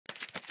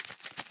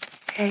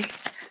Hey,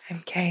 I'm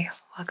Kay.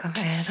 Welcome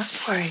in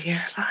for your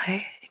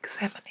eye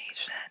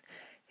examination.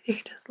 If you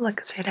could just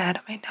look straight ahead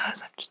of my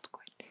nose, I'm just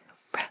going to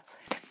press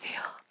and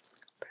feel.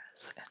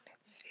 Press and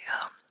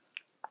feel.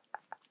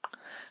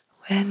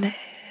 When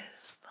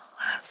is the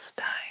last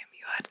time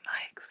you had an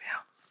eye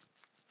exam?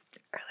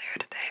 Earlier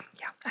today?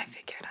 Yeah, I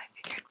figured.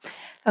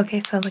 Okay,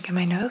 so look at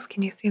my nose.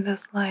 Can you see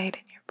this light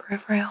in your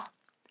peripheral?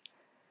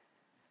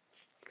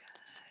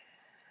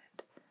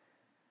 Good.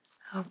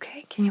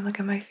 Okay, can you look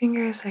at my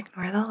fingers?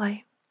 Ignore the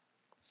light.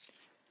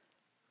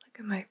 Look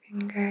at my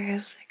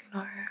fingers.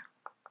 Ignore.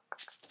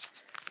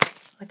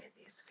 Look at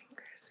these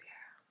fingers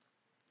here.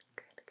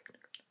 Good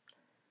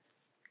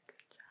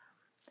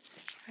job.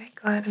 Alright,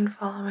 go ahead and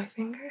follow my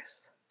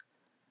fingers.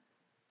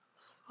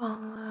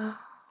 Follow.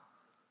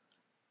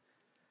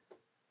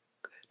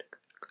 Good.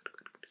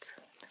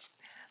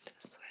 And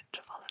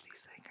switch. Follow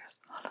these fingers.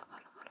 Follow.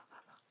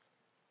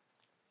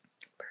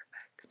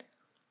 Perfect.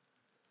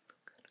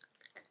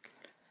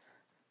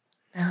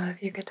 Now,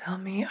 if you could tell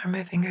me, are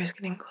my fingers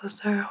getting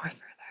closer or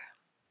further?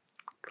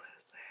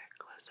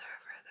 Closer,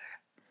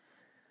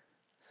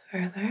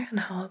 further. And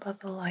how about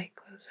the light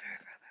closer or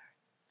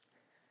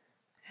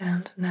further?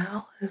 And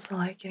now, is the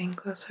light getting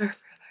closer or further?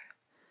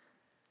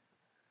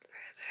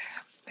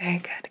 Very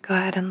good. Go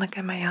ahead and look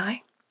at my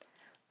eye.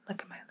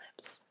 Look at my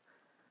lips.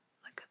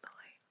 Look at the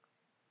light.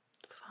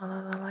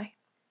 Follow the light.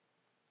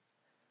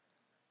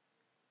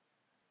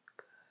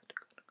 Good.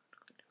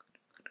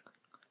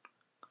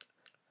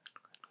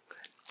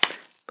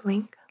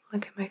 Blink.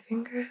 Look at my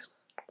fingers.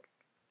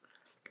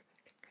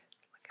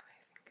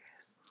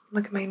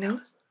 Look at my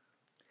nose.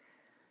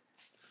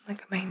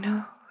 Look at my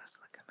nose.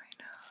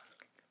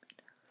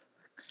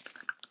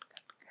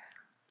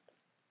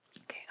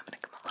 Okay, I'm going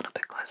to come a little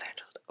bit closer and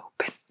just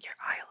open your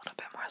eye a little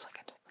bit more so I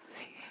can just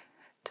see.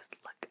 Just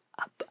look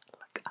up.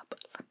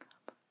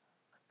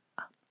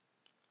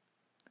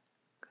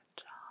 Good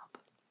job.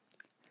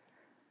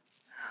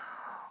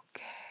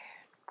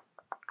 Okay.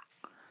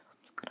 I'm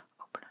just going to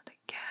open it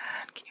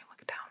again. Can you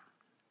look down?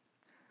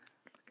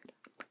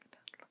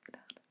 Look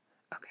down.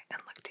 Okay,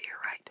 and look to your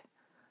right.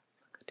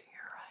 Look to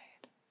your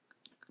right.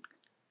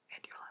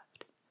 And your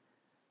left.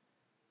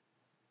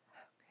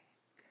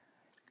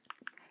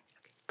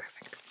 Okay,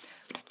 perfect.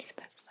 I'm going to do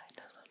that side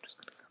now, so I'm just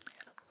going to come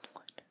in. I'm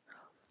going to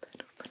open.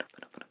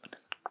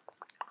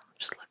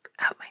 Just look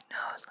at my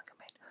nose. Look at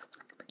my nose.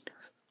 Good.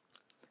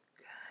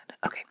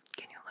 Okay,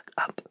 can you look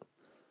up?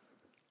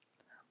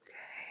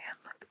 Okay, and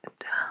look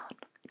down.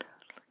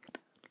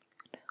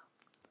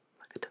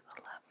 Look to the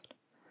left.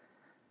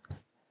 And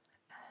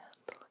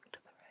look to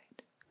the right.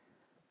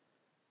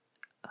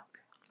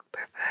 Okay,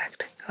 perfect.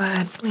 Go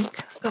ahead, blink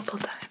a couple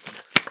times.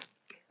 Just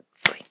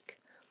blink.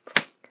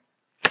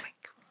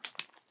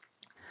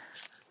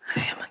 I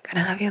am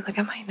gonna have you look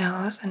at my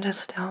nose and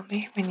just tell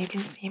me when you can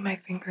see my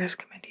fingers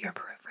come into your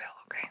peripheral,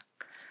 okay?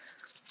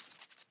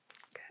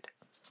 Good.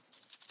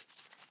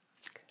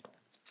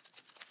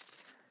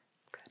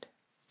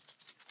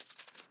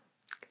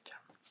 Good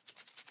job.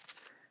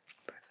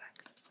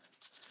 Perfect.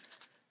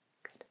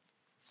 Good.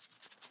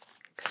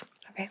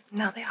 Okay,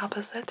 now the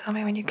opposite. Tell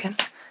me when you can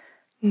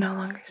no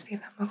longer see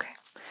them, okay?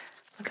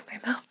 Look at my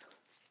mouth.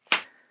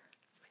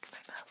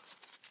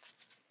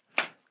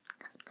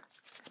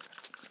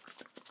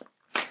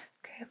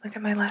 Okay, look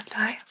at my left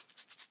eye.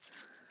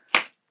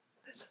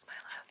 This is my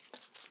left.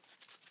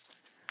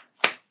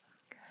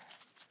 Okay.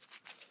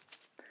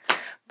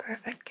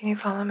 Perfect. Can you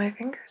follow my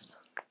fingers?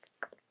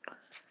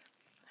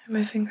 Are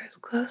my fingers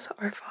close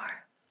or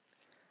far?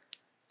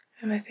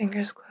 Are my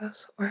fingers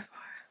close or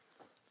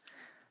far?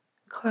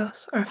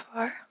 Close or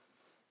far?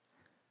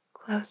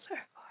 Close or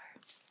far?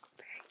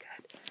 Very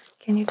good.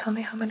 Can you tell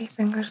me how many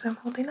fingers I'm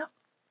holding up?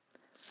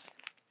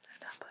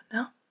 And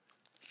up.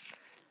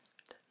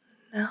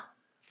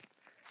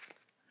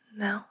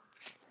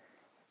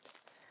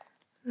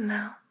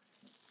 Now.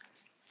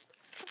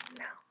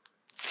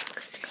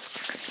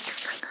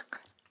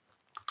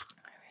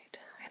 Alright,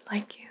 I'd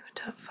like you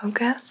to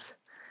focus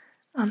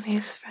on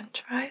these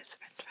french fries.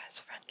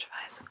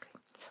 Okay.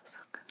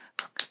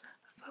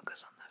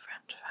 Focus on the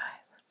french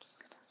fries. I'm just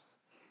gonna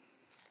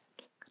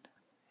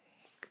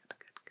good.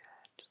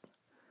 Just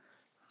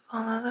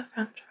follow the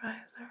french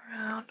fries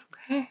around,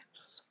 okay?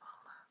 Just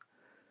follow.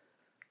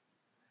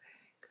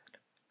 Very good.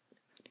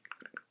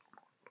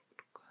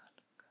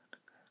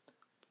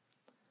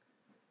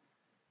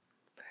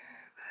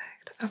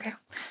 Perfect. Okay,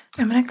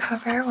 I'm gonna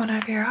cover one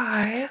of your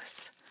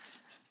eyes.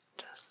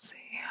 Just see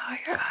how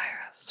your eye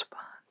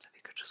responds. If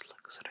you could just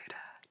look straight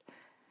ahead.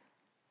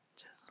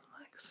 Just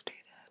look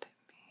straight ahead at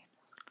me.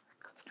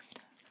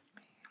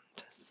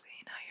 Just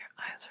seeing how your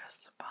eyes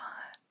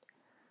respond.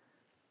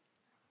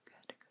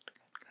 Good.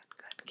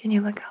 Can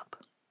you look up?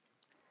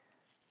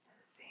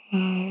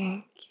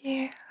 Thank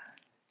you.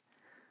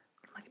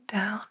 Look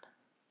down.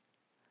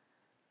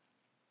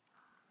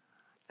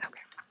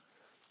 Okay.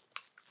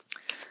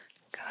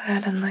 Go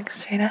ahead and look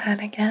straight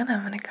ahead again.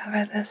 I'm going to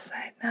cover this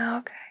side now,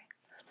 okay?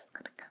 I'm just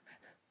going to cover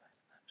this side.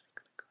 I'm just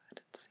going to go ahead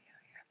and see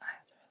how your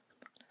eyes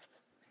respond.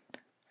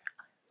 Your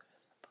eyes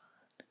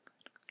respond.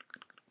 Good.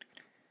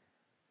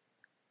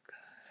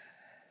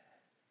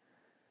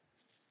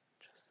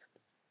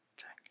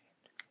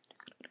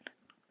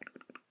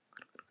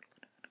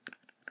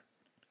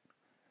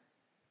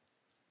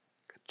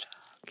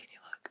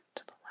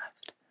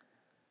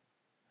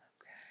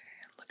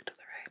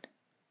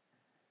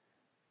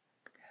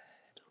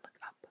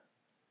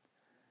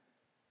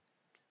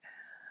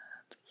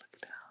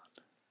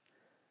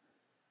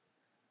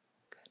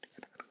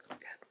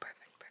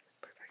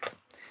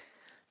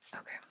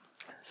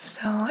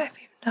 So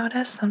if you've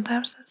noticed,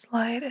 sometimes this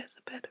light is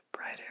a bit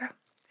brighter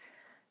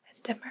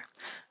and dimmer.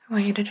 I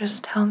want you to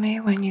just tell me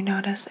when you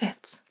notice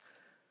it's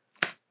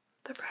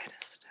the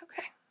brightest,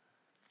 okay?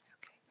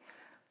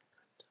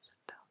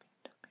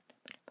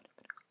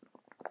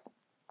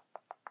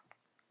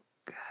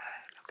 Good,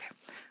 okay.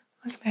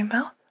 Look at my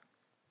mouth.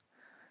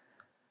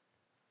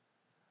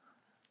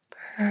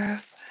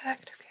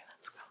 Perfect. Okay,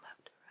 let's go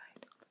left to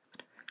right.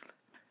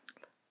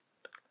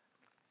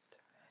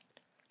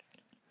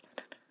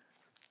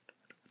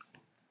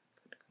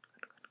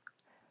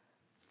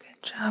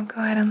 Good job.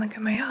 Go ahead and look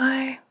at my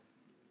eye.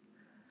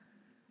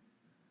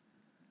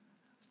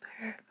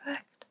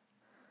 Perfect.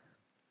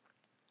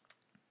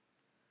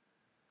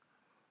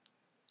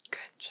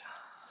 Good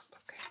job.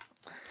 Okay.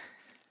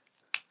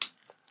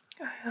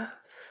 I have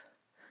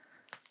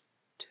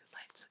two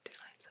lights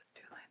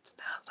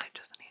now, so I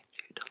just need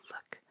you to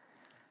look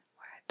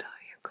where I tell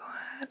you. Go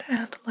ahead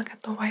and look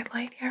at the white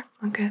light here.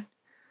 Look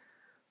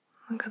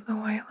at the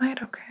white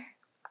light, okay.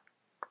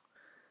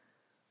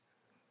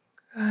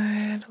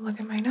 Good. Look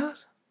at my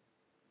nose.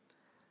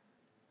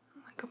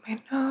 Look at my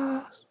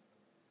nose.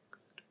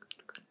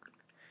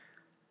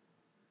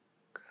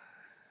 Good.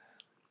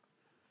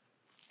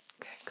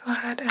 Okay, go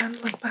ahead and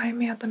look behind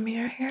me at the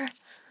mirror here.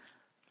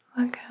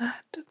 Look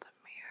at the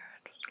mirror.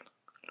 Just look.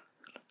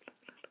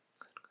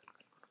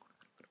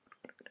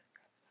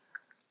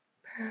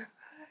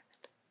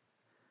 Perfect.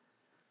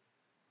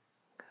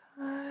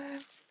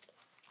 Good.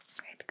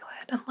 Great. Go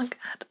ahead and look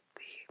at the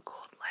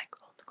gold light.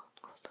 Gold.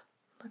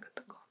 Look at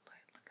the gold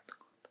light. Look at the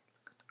gold light.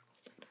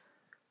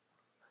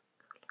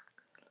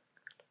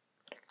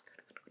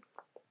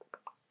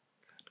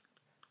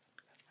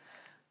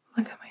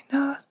 Look at my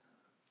nose.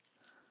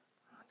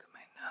 Look at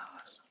my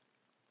nose.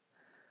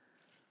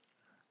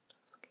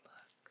 Look at my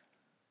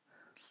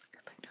nose. Look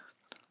at my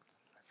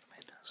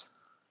nose.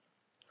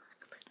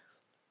 Look at my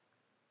nose.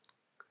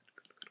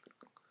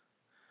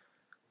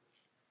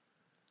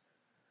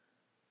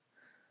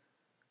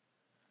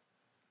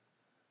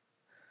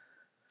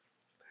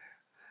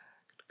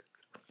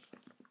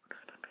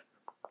 Good.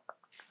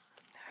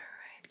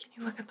 Alright, can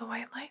you look at the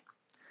white light?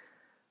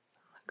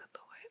 Look at the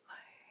white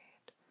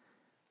light.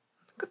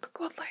 Look at the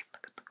gold light.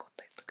 Look at the gold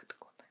light. Look at the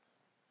gold light.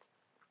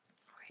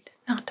 Alright,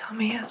 now tell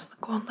me, is the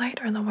gold light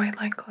or the white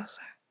light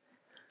closer?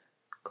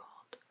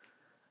 Gold.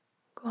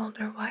 Gold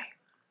or white?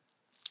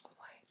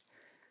 White.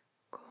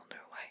 Gold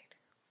or white?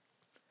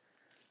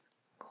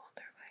 Gold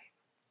or white?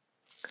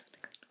 Good.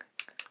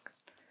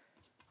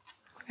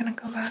 We're gonna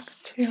go back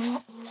to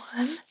 1.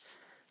 I'm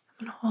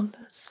gonna hold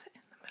this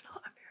in the middle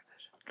of your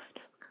vision. I'm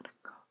just gonna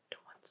go to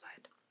one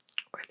side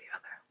or the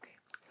other, okay?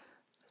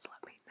 Just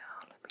let me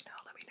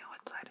know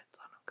what side it's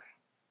on, okay?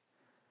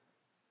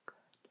 Good.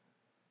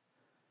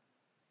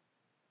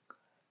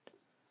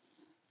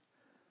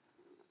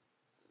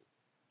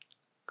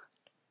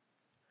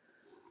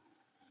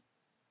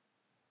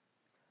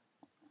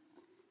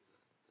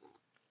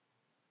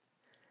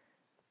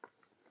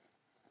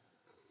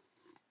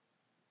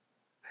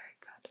 Very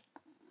good.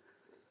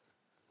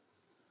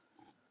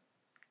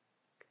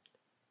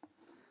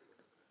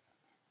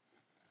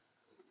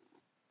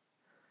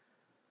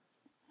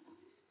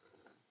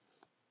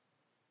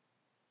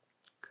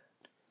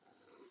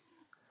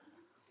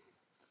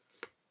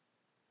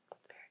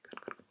 Very good.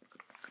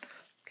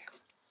 Okay.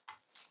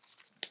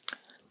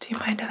 Do you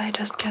mind if I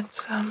just get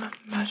some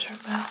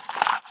measurements on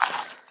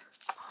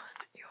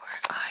your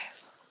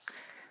eyes?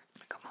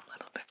 I'm gonna come a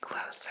little bit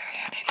closer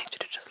here, and I need you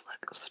to just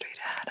look straight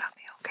ahead at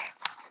me, okay?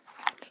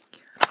 Thank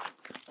you.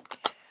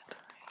 And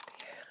right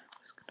here, I'm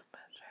just gonna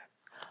measure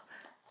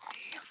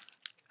the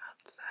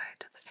outside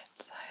to the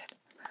inside,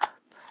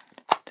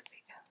 outside to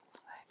the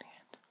inside,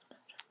 and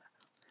measure that.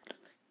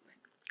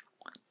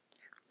 1,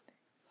 2, 3,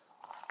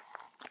 4.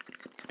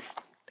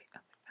 The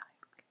other eye,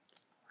 okay.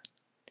 1,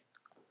 2,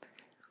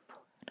 3,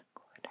 4 and a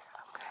quarter,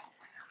 okay.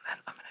 And then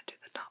I'm gonna do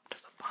the top to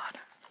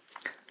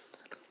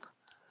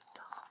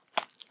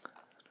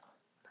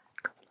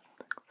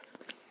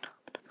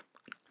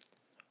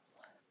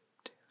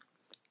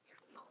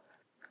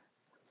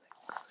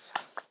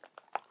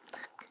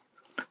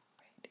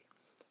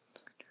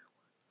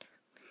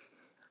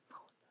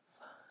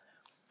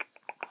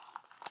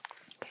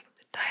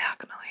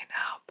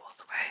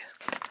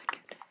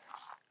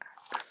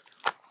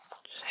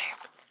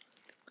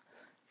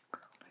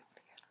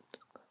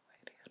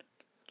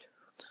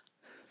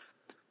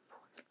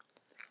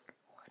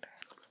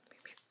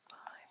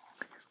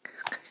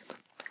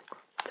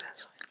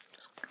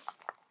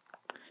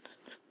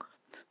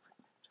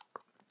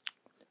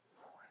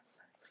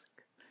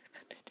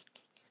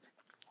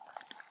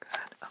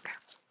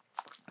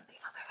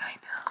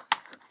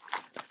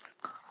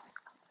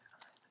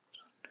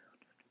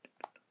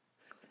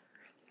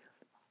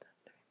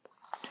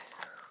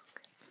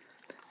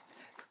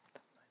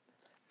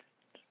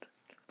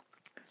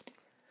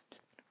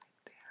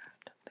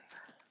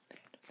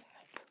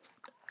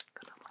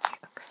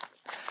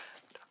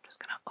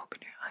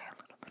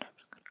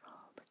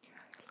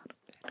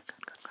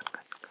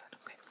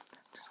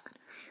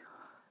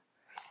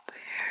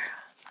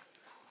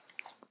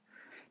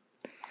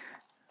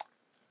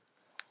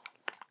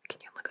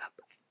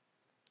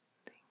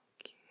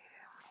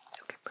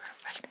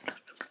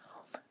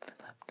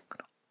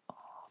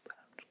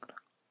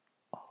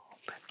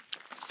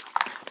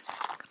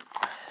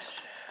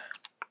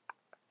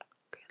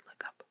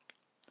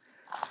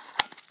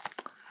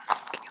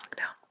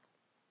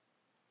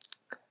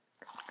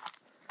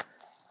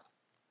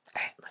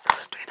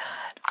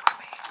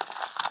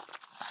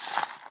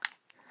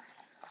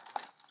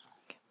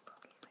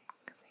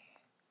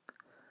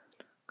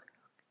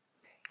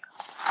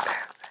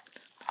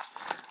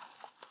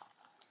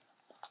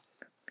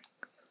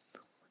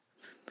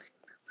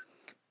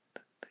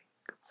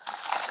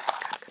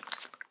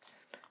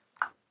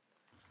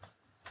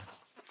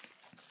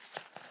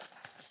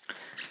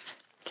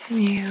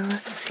Can you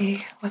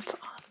see what's on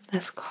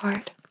this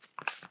card?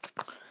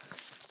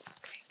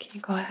 Okay, can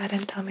you go ahead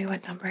and tell me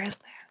what number is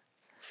there?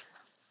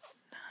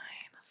 9.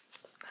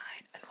 9.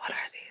 And what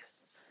are these?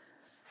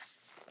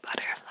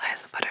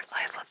 Butterflies,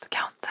 butterflies. Let's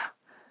count them.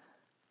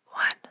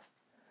 1,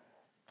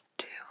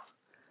 2,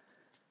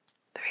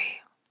 3,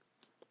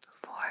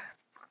 4,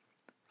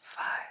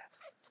 5,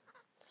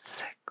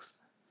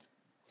 6,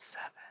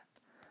 7,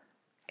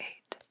 8,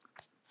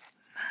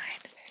 9.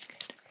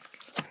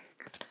 Very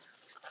good.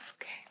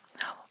 Okay,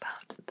 how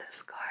about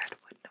this card?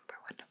 What number?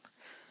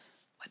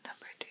 What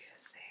number do you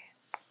see?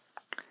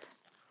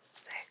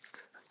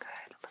 6.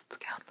 Good. Let's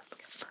count. 1,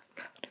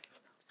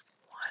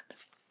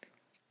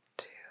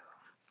 2,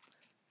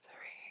 3,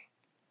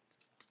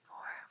 4,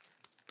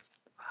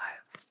 5,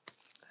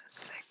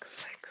 6,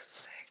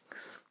 6,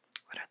 6.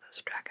 What are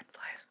those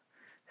dragonflies?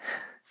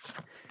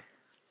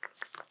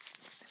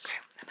 Okay,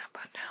 and how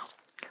about now?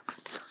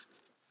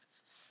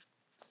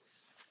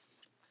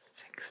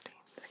 16,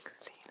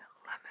 16,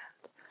 11.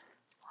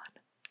 1,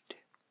 2,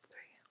 3,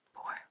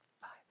 4,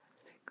 5,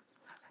 6,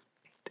 7,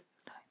 8,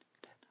 9,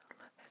 10,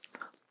 11,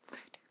 12,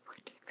 13,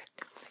 14,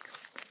 15,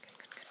 16.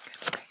 Good.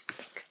 Okay, I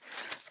think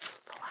this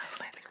is the last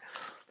one. I think this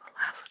is the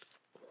last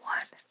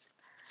one.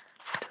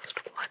 Just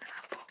one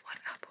apple,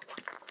 one apple,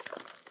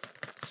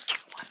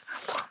 one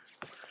apple.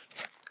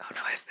 Oh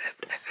no, I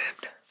fibbed.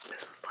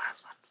 This is the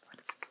last one.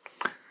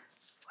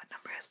 What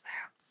number is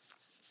there?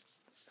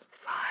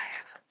 5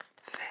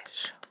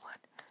 fish. 1,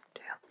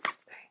 2,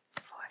 3,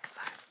 4,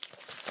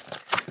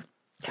 5.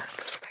 Yeah,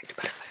 because we're back to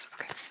butterflies.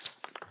 Okay.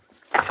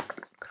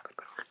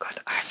 Good.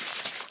 Alright.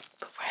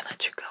 Before I let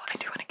you go, I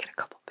do want to get a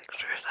couple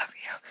pictures of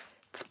you.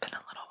 It's been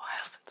a little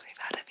while since we've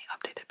had any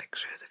updated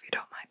pictures, if you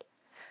don't mind.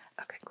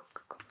 Okay, cool.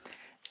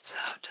 So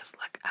just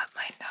look at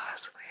my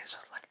nose, please.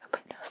 Just look at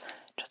my nose.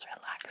 Just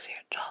relax your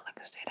jaw. Look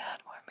straight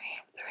ahead for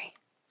me. 3,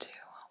 2,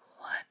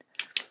 1.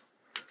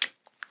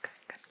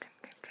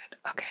 Good.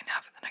 Okay, now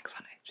for the next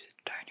one, I should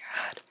turn your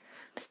head.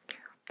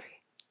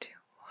 3, 2,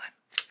 1.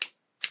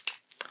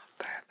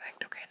 Perfect.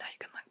 Okay, now you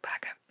can look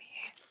back at me.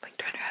 Like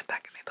turn your head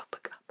back at me, but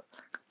look up.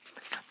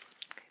 Look up.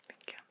 Okay,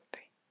 thank you.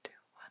 3, 2,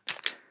 1.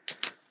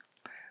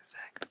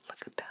 Perfect.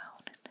 Look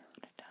down and down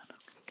and down.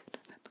 Okay,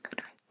 good. That's good.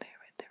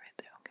 Right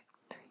there. Okay.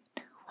 3,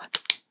 2, 1.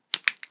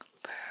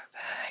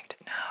 Perfect.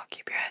 Now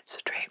keep your head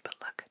straight, but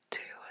look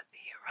to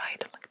the right.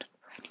 Look to the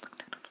right.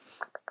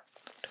 Look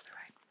to the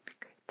right.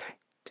 Okay. 3,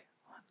 2,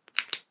 1.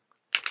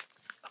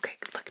 Okay,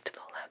 look to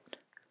the left.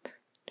 3,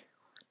 2,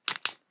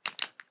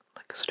 1.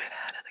 Look straight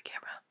ahead at the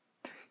camera.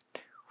 3,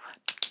 2, 1.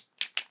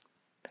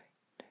 3,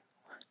 2,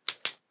 1.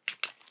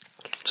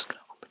 Okay, I'm just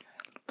gonna open your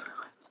eye a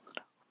little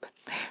bit. Open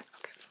there.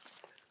 Okay.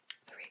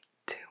 3,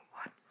 2,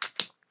 1.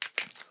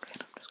 Okay,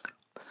 I'm just gonna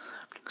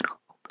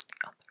open the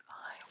other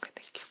eye. Okay,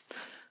 thank you.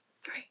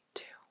 3,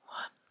 2,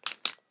 1.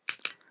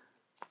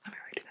 Let me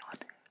redo that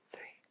one.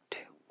 3,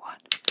 2, 1.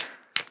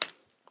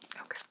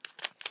 Okay.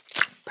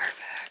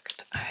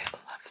 Perfect. I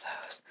love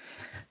those.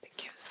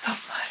 Thank you so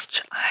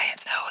much. I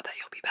know that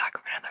you'll be back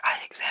for another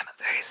eye exam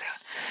very soon.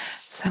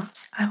 So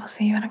I will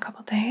see you in a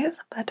couple days,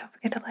 but don't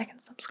forget to like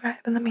and subscribe.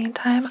 In the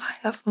meantime, I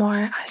have more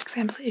eye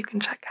exams that you can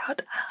check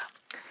out.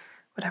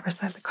 Whatever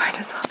side the card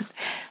is on.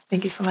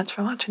 Thank you so much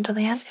for watching till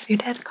the end. If you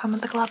did,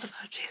 comment the glove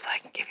emoji so I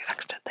can give you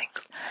extra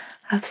things.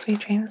 Have sweet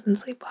dreams and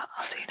sleep well.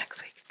 I'll see you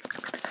next week.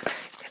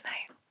 Good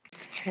night.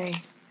 Hey,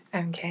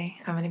 I'm Kay.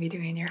 I'm going to be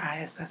doing your eye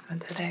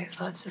assessment today,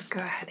 so let's just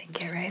go ahead and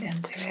get right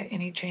into it.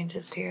 Any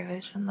changes to your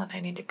vision that I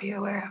need to be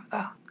aware of,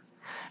 though?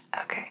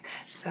 Okay,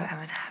 so I'm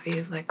going to have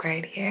you look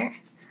right here.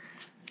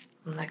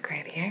 Look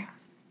right here.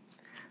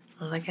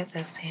 Look at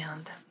this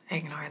hand.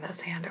 Ignore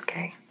this hand,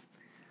 okay?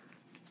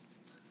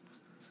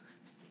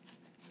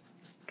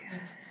 Good.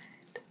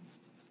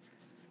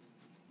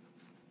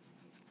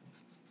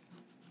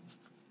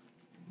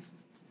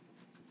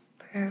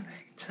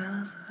 Perfect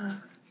job.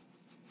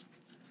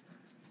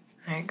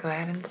 Alright, go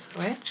ahead and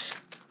switch.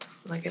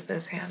 Look at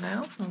this hand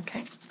now.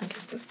 Okay, look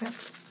at this hand.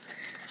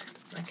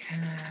 Look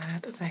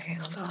at the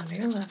hand on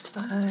your left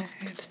side.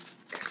 Good.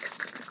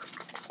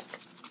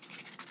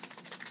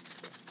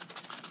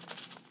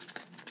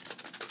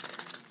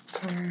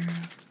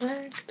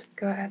 Perfect.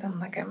 Go ahead and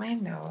look at my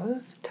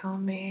nose. Tell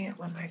me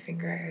when my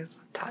fingers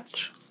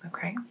touch.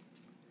 Okay?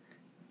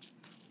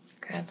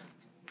 Good.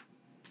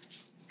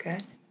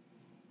 Good.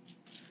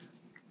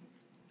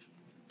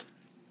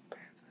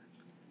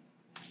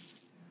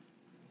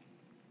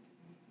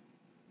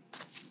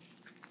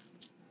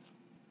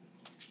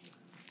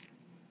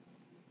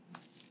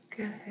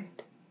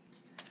 Good.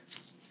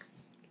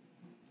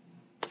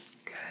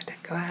 Good.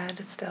 Go ahead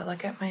and still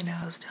look at my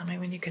nose. Tell me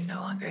when you can no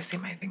longer see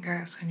my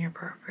fingers in your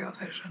peripheral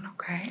vision,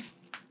 okay?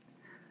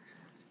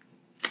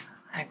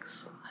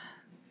 Excellent.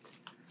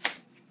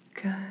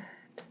 Good.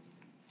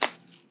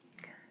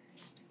 Good.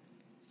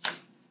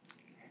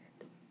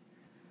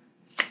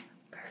 Good.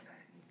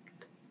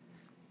 Perfect.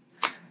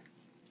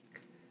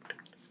 Good.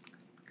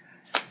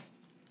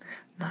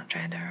 I'm not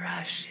trying to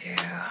rush you.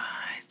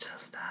 I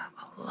just have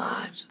a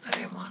lot that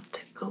I want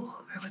to go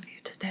over with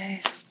you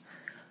today.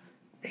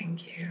 Thank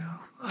Thank you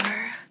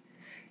for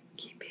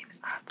keeping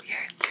up. You're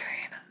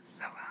doing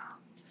so well.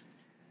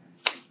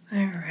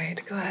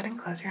 Alright, go ahead and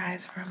close your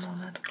eyes for a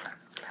moment.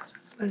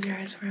 Close your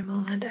eyes for a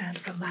moment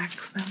and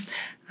relax them.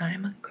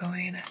 I'm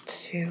going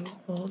to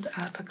hold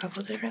up a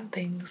couple different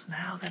things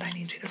now that I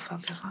need you to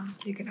focus on.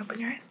 You can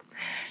open your eyes.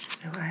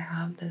 So I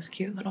have this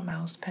cute little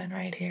mouse pen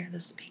right here,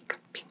 this pink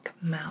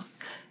mouse.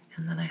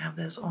 And then I have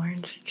this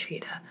orange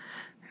cheetah.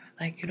 I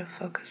would like you to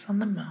focus on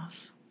the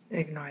mouse.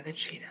 Ignore the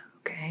cheetah,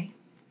 okay?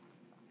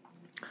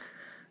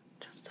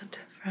 Just a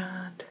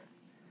different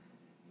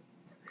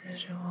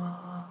visual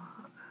other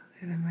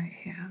than my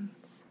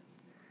hands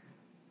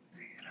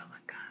for you to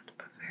look at,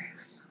 but very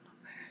similar.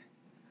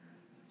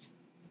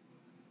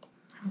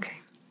 Okay,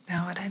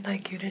 now what I'd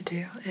like you to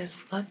do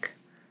is look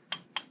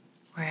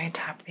where I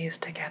tap these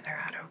together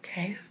at,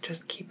 okay?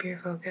 Just keep your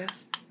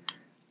focus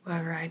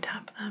wherever I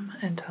tap them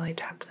until I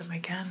tap them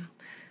again.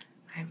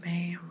 I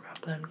may rub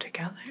them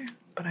together,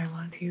 but I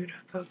want you to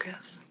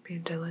focus, be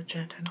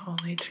diligent, and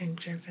only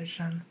change your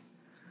vision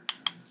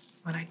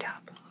when I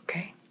tap,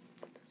 okay?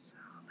 So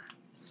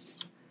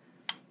let's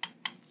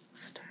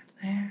start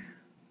there.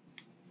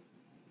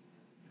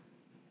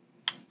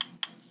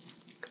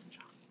 Good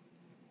job.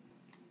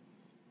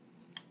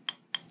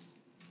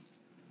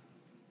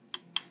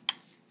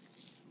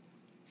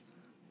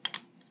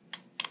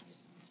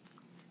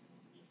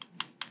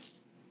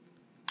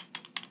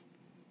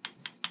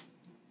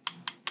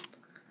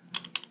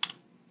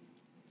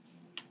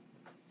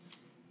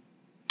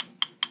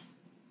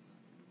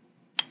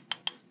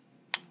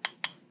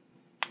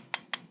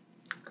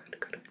 Good.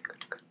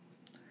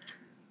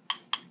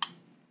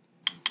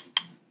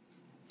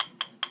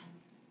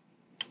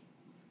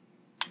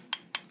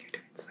 You're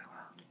doing so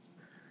well.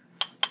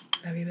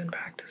 Have you been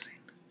practicing?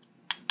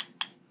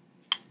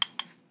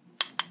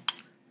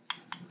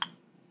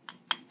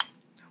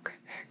 Okay,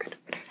 very good.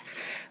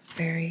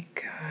 Very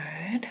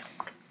good.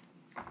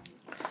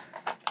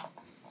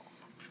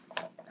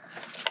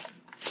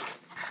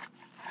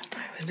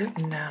 I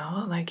would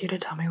now like you to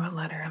tell me what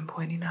letter I'm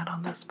pointing at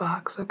on this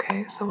box,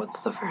 okay? So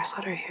what's the first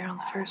letter here on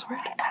the first word?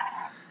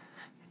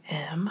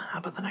 M. How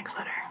about the next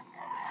letter?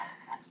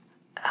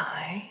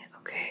 I.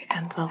 Okay,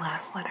 and the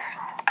last letter?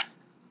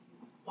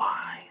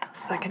 Y.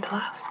 Second to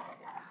last?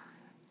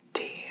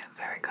 D.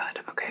 Very good.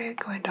 Okay,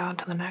 going down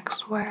to the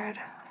next word.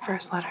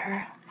 First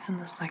letter, and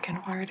the second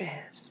word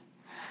is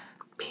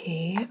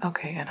P.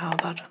 Okay, and how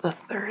about the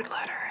third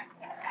letter?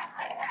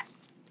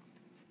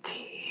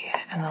 T.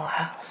 And the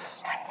last?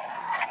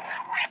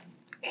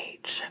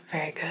 H.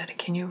 Very good.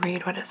 Can you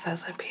read what it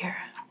says up here?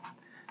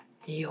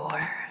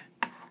 Your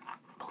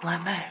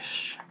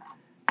blemish.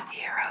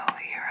 Hero.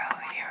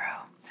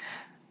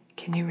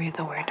 Can you read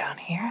the word down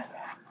here?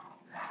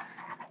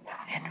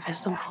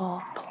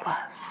 Invisible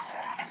plus.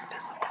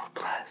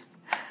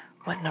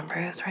 What number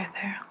is right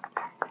there?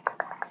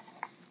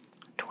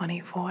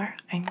 24.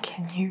 And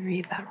can you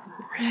read that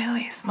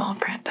really small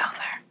print down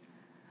there?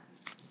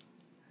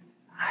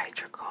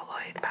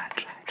 Hydrocolloid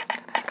patch.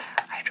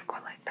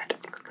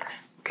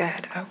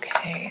 Good.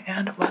 Okay.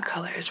 And what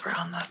colors were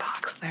on the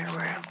box? There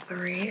were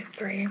three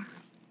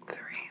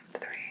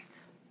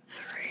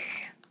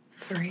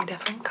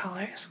different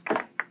colors.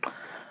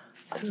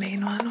 The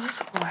main one was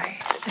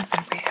white, and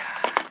then we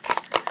had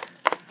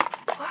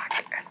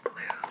black and blue,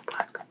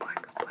 black and blue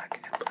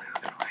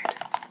and white.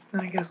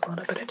 And I guess a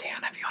little bit of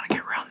tan if you want to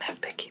get real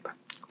nitpicky, but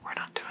we're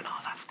not doing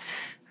all that.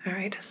 All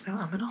right, so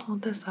I'm gonna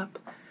hold this up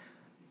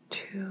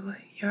to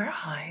your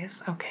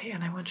eyes, okay?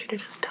 And I want you to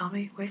just tell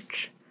me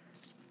which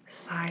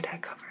side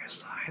it covers,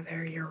 so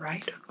either your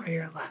right or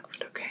your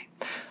left, okay?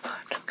 So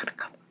I'm just gonna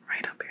come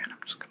right up here, and I'm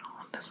just gonna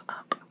hold this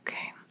up,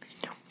 okay?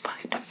 Don't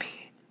find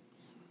me.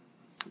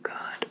 Good.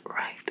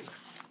 Right.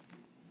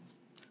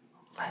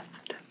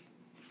 Left.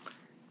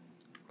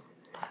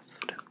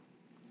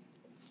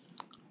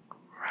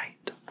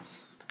 Right.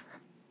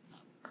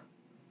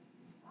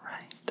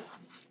 Left.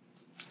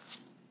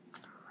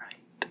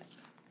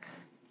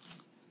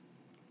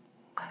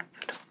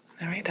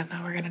 All right, and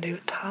now we're gonna do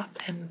top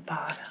and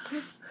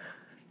bottom.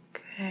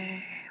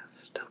 Okay,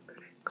 still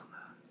pretty close.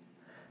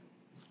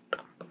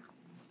 Top.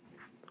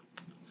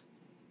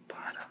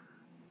 Bottom.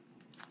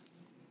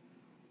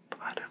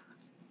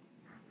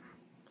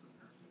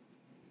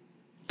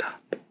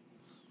 Top.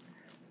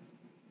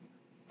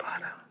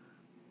 Bottom.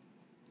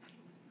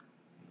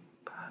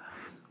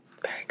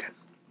 Very good.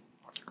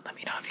 Let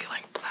me know if you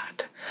liked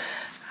that.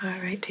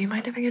 Alright, do you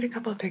mind if I get a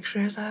couple of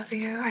pictures of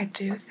you? I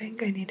do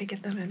think I need to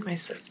get them in my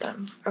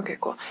system. Okay,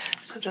 cool.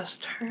 So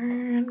just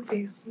turn,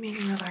 face me,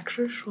 relax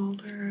your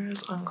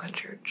shoulders,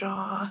 unclench your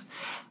jaw.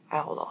 I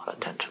hold a lot of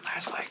tension there,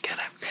 so I get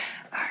it.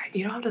 Alright,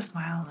 you don't have to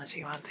smile unless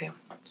you want to.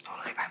 It's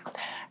totally fine.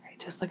 Alright,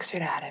 just look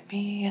straight ahead at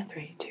me.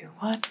 3, 2,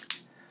 1.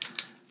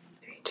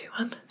 3, 2,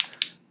 1.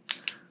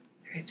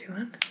 3, 2,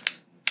 1.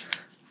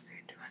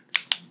 3, 2,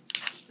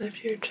 1.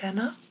 Lift your chin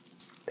up.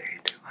 3,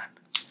 2, 1.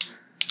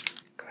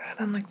 Go ahead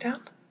and look down.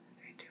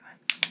 3, 2,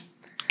 1.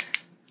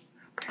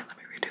 Okay, let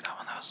me redo that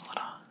one. That was a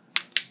little.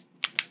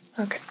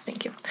 Okay,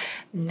 thank you.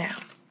 Now,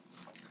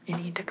 you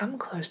need to come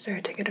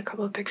closer to get a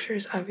couple of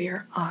pictures of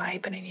your eye,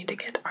 but I need to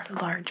get our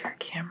larger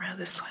camera.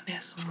 This one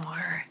is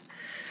more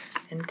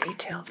in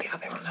detail. The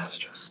other one is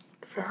just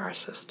for our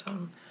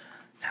system.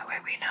 That way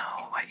we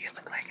know what you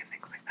look like and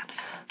things like that.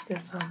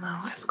 This one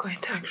though is going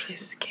to actually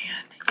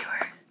scan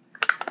your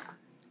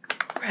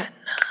retina.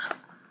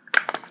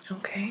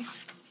 Okay.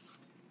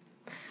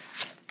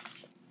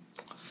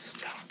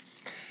 So,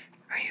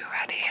 are you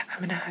ready? I'm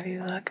going to have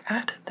you look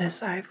at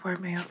this eye for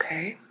me,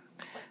 okay?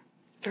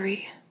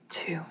 3,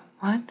 2,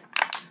 1.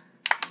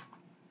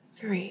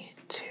 3,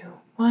 2,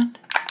 1.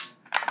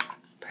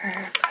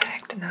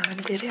 Perfect. Now I'm going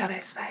to do the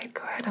other side.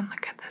 Go ahead and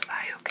look at this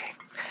eye, okay?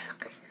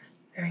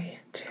 3,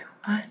 2,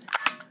 1.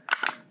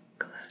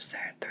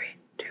 Closer. 3,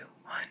 2,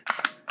 1.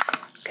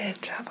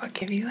 Good job. I'll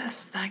give you a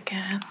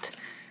second.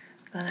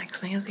 The next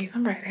thing is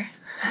even brighter.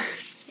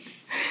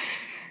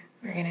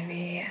 We're going to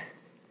be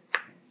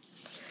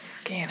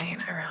scanning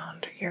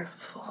around your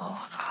full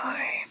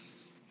eye.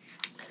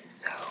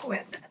 So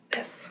with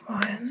this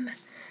one,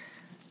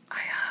 I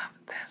have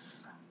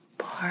this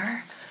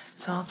bar.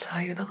 So I'll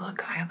tell you to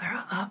look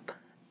either up,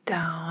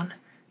 down,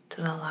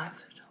 to the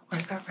left, or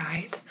the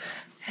right.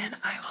 And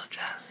I will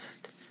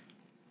just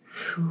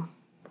shoop,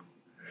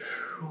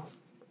 shoop,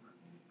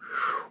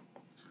 shoop,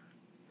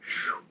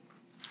 shoop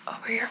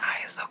over your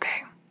eyes,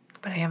 okay?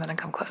 But I am going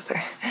to come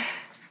closer.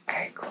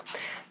 Alright, cool.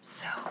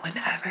 So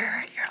whenever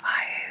your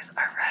eyes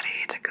are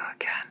ready to go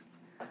again.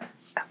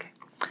 Okay.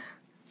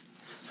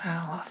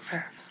 So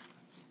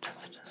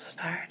just to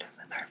start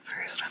with our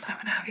first one, I'm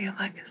going to have you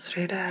look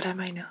straight ahead at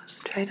my nose.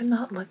 Try to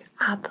not look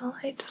at the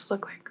light, just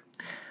look like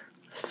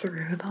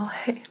through the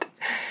light.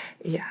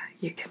 Yeah,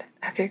 you get it.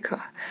 Okay,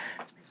 cool.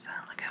 So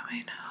look at my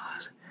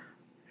nose.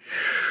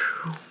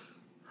 Shoop.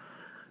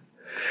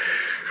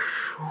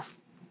 Shoop.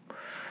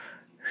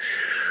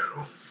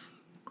 Shoop.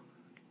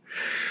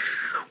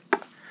 Shoop.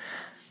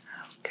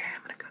 Okay,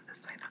 I'm gonna go this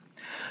way now.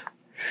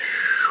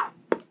 Shoop.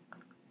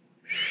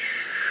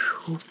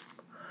 Shoop.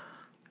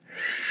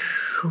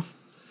 Shoop.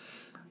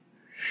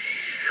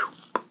 Shoop.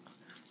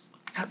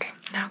 Okay,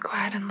 now go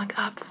ahead and look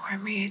up for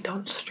me.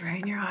 Don't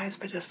strain your eyes,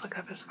 but just look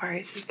up as far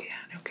as you can,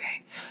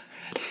 okay?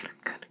 Ready? I'm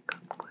gonna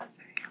come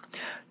closer here.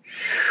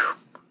 Shoop.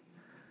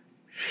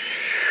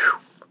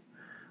 Shoop.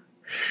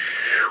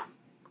 Shoop.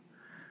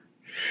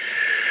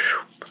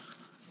 Shoop.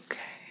 Okay,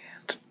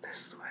 and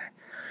this way.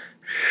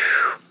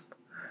 Shoop.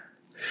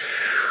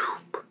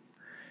 Shoop.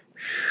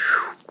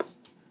 Shoop.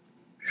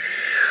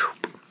 Shoop.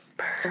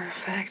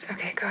 Perfect.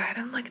 Okay, go ahead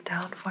and look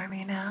down for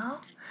me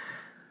now.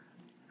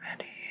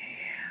 Ready?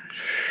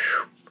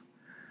 Shoop.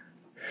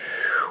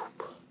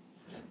 Shoop.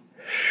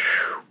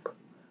 Shoop.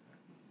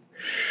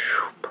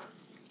 Shoop.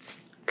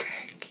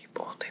 Okay, keep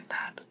holding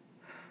that.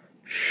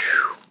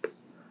 Shoop.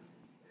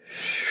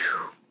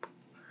 Shoop.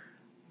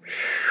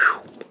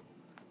 Shoop.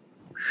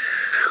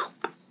 Shoop.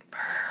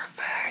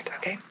 Perfect.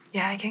 Okay.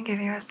 Yeah, I can give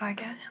you a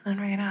second, and then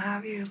we're gonna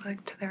have you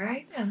look to the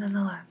right and then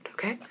the left,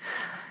 okay?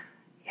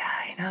 Yeah,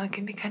 I know it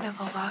can be kind of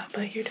a lot,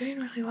 but you're doing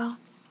really well.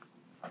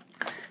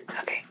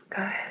 Okay,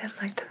 go ahead and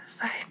look to the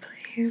side,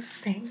 please.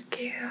 Thank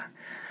you.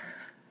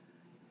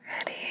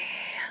 Ready?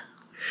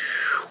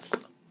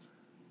 Shoop.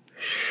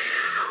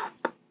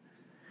 Shoop.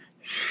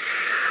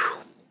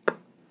 Shoop.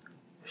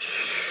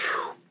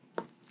 Shoop.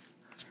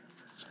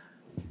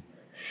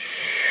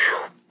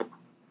 Shoop.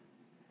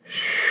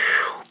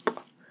 Shoop.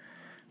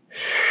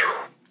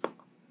 Shoop.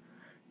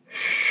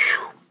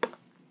 Shoop.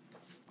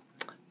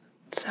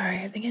 Sorry,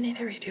 I think I need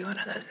to redo one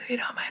of those if you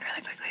don't mind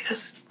really quickly.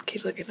 Just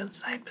keep looking to the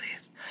side,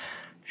 please.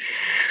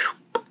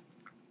 Shoop.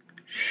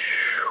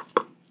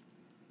 Shoop.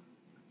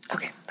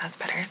 Okay, that's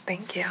better.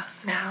 Thank you.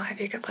 Now, if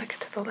you could look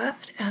to the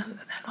left, and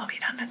then we'll be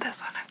done with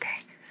this one,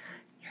 okay?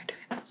 You're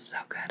doing so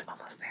good.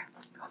 Almost there.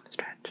 Home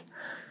stretch.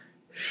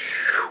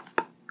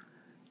 Shoop.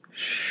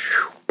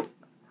 Shoop.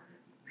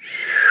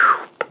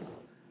 Shoop.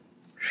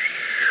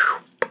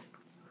 Shoop.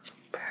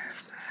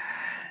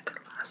 Perfect.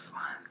 Last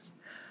ones.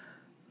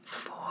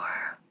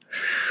 4.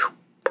 Shoop.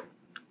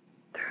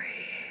 3.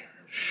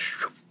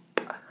 Shoop.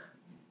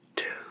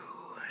 2.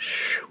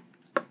 Shoop.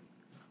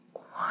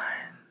 1.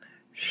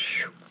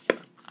 Shoop.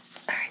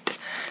 Alright,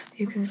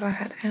 you can go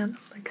ahead and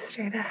look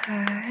straight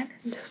ahead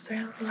and just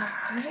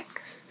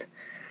relax.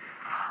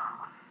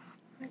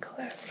 And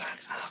close that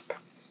up.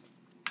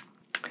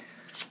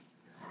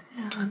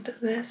 And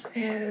this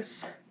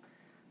is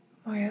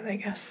more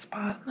like a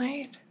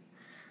spotlight.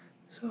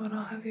 So what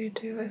I'll have you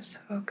do is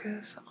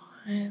focus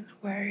on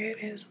where it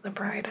is the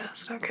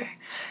brightest, okay?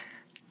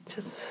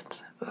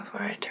 Just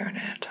before I turn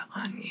it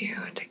on you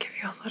to give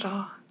you a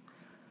little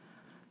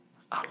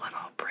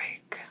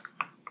break.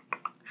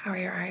 How are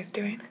your eyes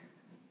doing?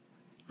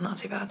 Not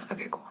too bad?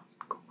 Okay, cool.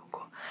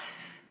 Cool.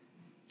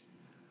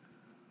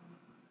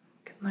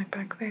 Can look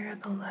back there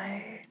at the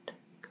light.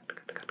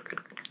 Good.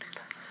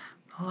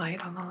 The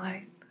light on the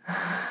light.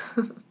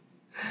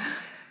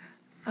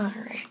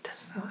 Alright,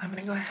 so I'm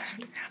gonna go ahead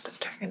and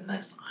turn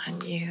this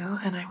on you,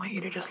 and I want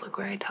you to just look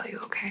where I tell you,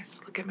 okay?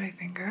 So look at my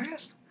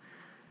fingers,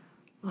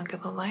 look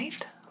at the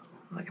light,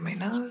 look at my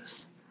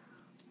nose,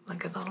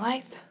 look at the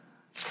light,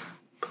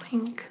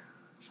 blink.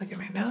 Look at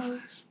my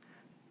nose.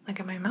 Look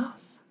at my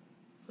mouth.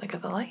 Look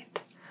at the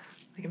light.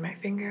 Look at my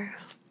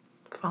fingers.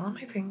 Follow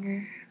my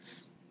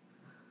fingers.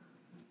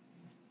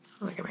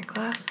 Look at my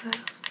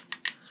glasses.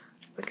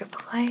 Look at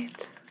the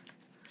light.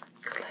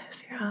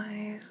 Close your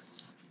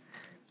eyes.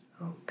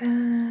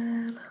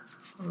 Open.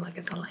 Look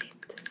at the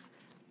light.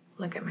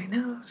 Look at my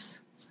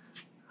nose.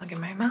 Look at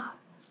my mouth.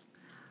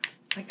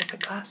 Look at the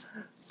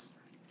glasses.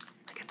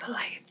 Look at the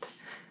light.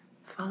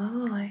 Follow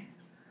the light.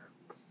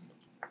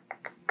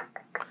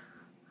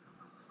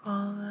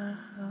 Follow.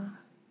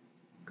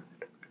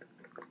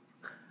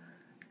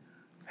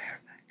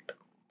 Perfect.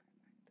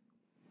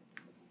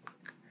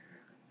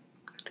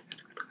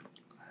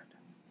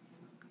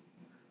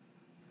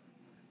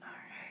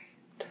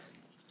 Alright.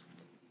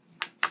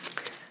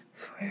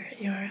 For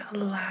your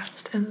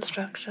last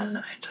instruction,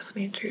 I just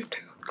need you to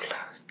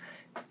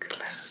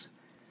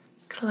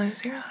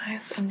close your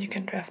eyes, and you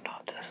can drift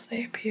off to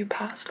sleep. You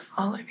passed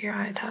all of your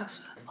eye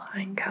tests with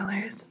flying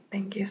colors.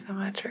 Thank you so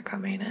much for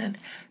coming in.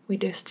 We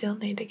do still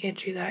need to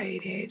get you that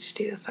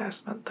ADHD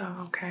assessment though,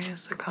 okay?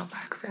 So come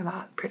back for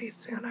that pretty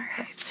soon,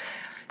 alright?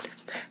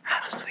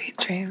 Have sweet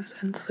dreams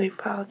and sleep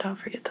well. Don't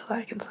forget to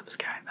like and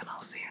subscribe, and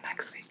I'll see you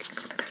next week.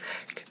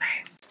 Good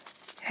night.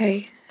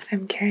 Hey,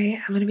 I'm Kay.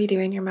 I'm going to be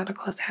doing your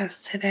medical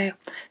test today.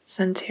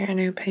 Since you're a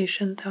new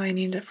patient, though, I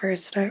need to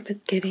first start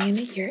with getting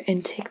your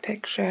intake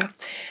picture.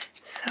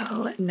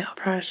 So, no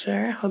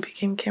pressure. Hope you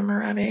came camera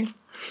ready.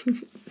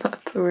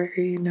 Not to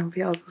worry,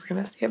 nobody else is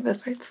going to see it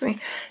besides me.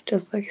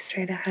 Just look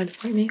straight ahead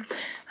for me.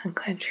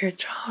 Unclench your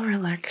jaw,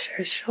 relax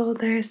your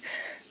shoulders.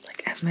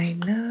 Look at my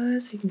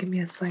nose. You can give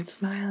me a slight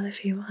smile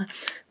if you want.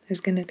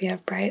 There's going to be a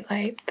bright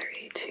light.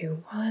 3,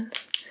 2, 1.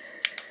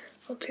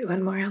 We'll do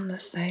one more on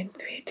this side.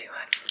 3, 2,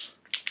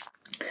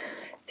 1.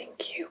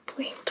 Thank you.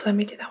 Blinked. Let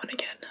me do that one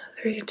again.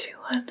 3, 2,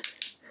 1.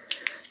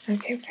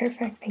 Okay,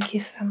 perfect. Thank you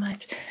so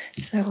much.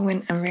 So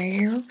whenever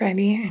you're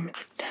ready, I'm going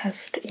to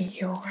test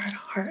your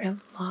heart and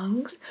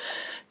lungs.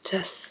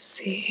 Just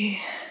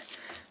see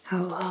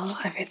how well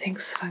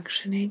everything's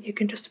functioning. You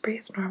can just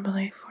breathe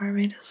normally for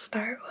me to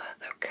start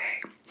with,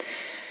 okay?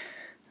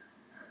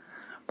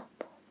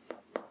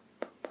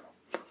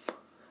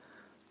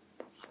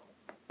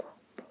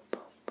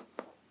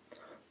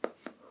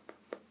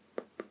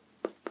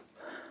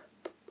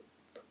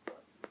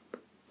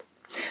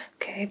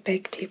 Okay,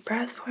 big deep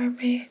breath for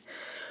me.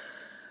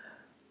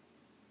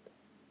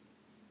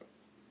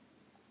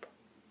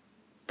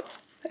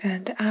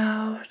 And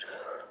out.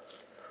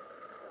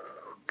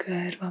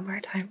 Good. One more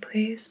time,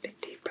 please. Big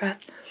deep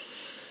breath.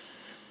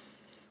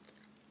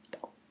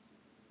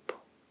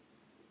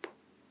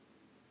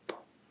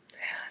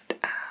 And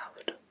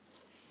out.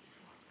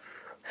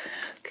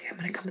 Okay, I'm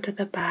going to come to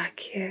the back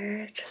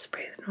here. Just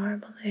breathe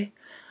normally.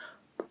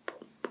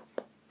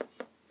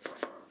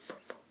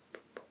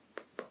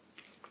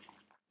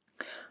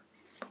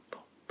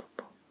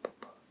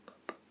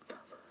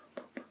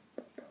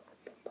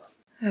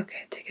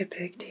 Okay, take a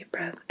big deep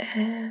breath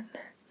in.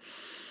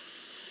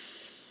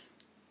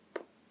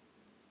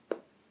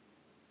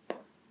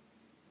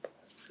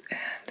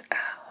 And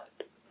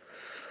out.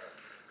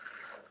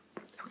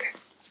 Okay.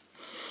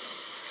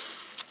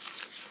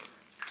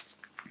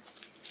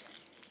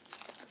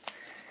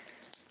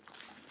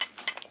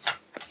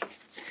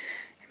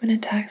 I'm going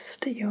to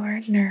test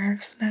your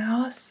nerves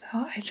now, so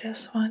I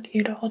just want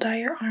you to hold out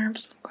your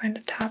arms. I'm going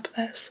to tap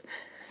this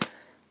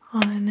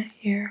on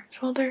your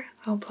shoulder,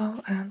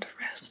 elbow, and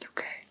wrist,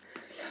 okay?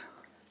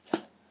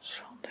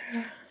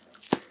 Shoulder,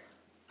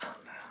 elbow,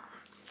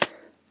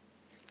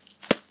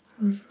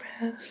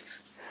 wrist.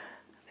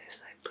 Other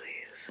side,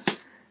 please.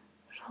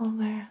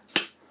 Shoulder,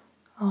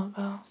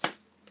 elbow,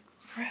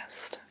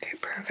 wrist. Okay,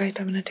 perfect.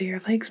 I'm going to do your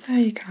legs now.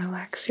 You can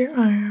relax your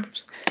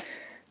arms.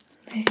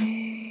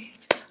 Legs.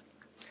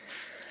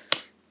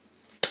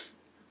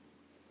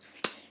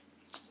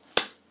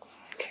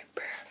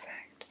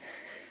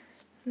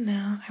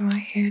 Now, I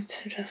want you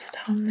to just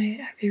tell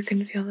me if you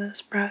can feel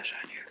this brush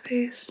on your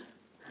face.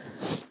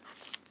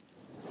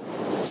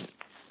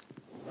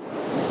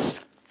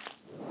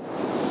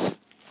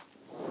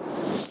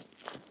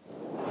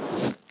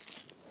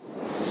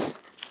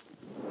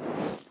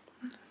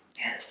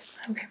 Yes,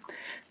 okay.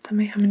 Tell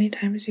me how many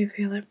times you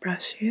feel it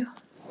brush you. 1,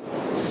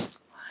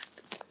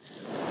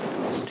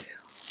 2,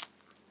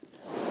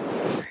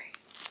 3,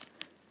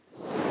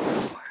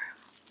 4,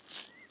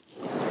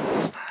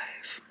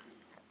 5.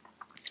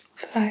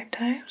 5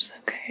 times.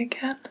 Okay,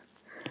 again.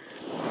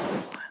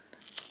 1,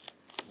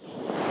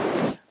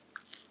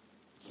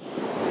 2,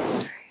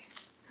 3,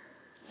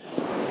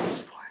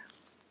 4,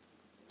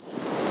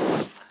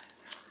 5,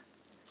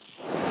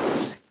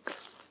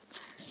 6,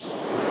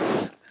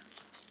 7,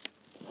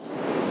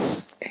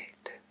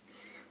 8.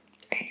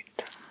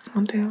 8.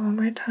 I'll do it one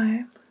more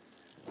time.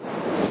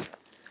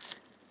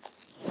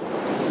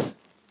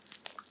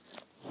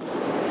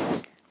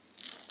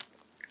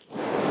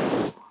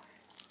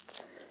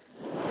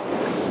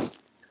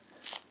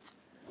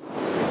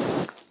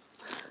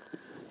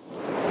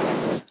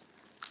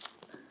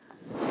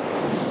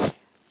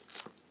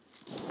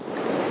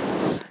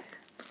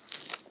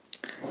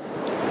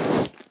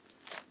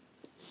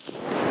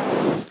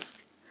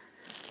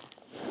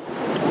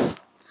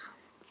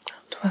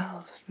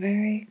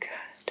 Very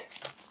good.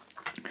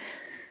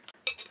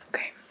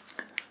 Okay.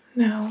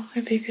 Now,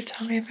 if you could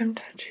tell me if I'm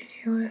touching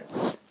you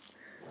with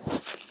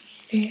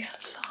the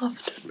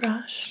soft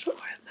brush or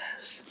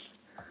this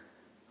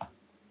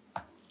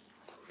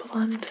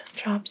blunt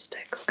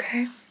chopstick,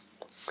 okay?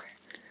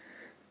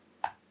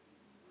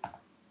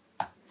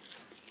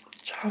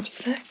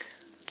 Chopstick,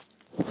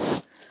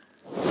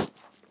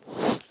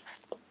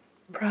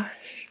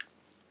 brush,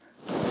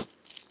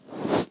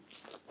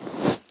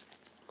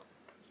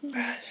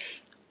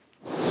 brush,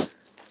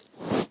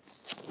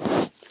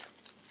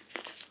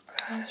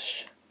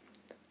 brush,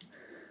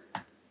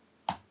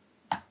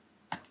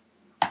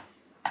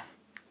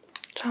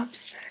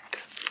 chopstick,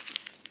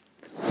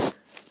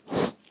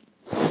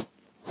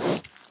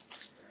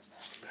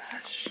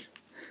 brush,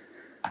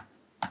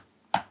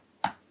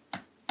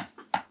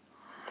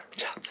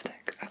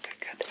 chopstick. Okay,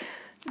 good.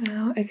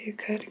 Now, if you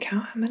could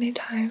count how many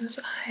times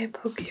I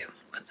poke you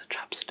with the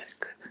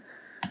chopstick.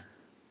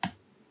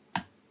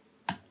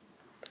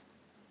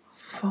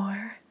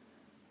 4,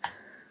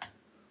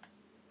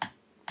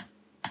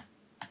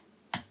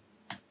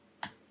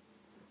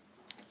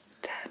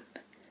 10,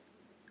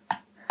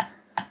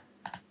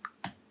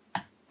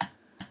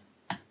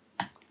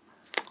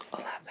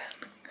 11.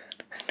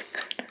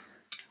 Good.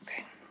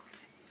 Okay.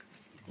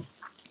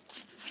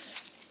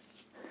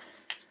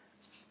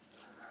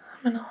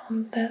 I'm gonna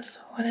hold this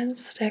wooden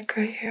stick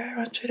right here. I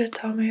want you to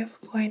tell me if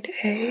point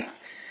A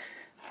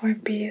or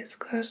B is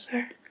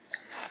closer.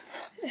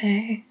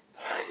 A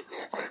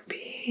or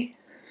B.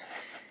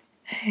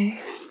 A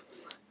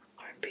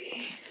or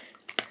B.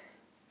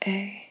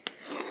 A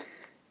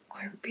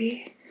or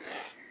B.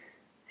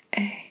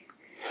 A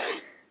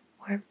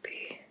or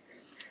B.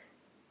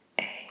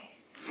 A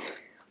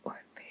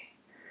or B.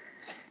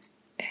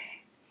 A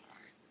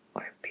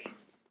or B.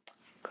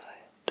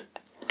 Good.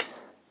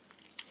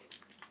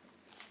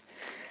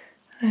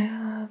 I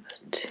have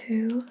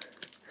 2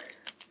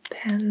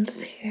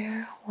 pens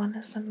here. One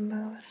is a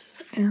moose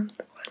and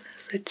one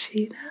is a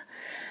cheetah.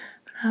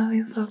 Now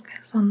we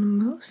focus on the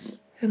moose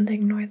and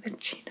ignore the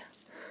cheetah.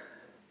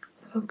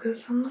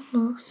 Focus on the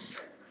moose.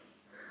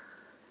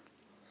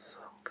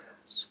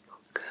 Focus,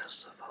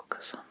 focus,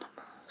 focus on the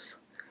moose.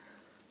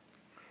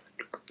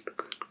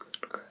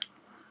 Good.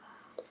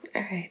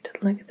 Alright,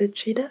 look at the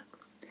cheetah.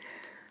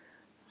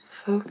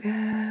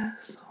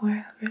 Focus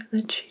wherever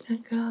the cheetah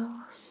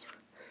goes.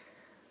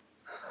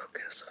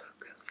 Focus,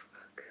 focus,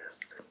 focus.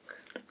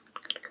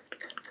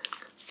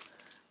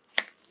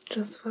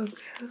 Just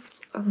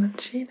focus on the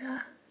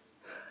cheetah.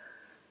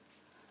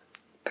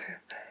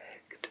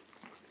 Perfect.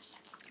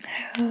 I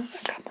have a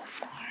couple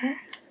more.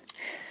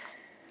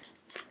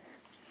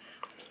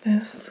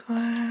 This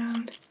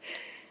one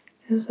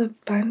is a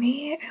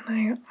bunny, and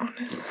I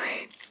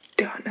honestly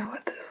don't know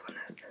what this one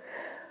is.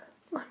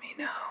 Let me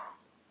know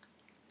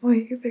what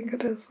you think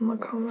it is in the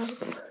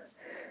comments.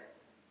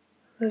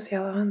 This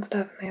yellow one's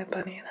definitely a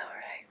bunny though,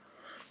 right?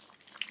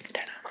 I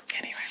don't know.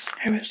 Anyway,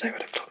 I wish I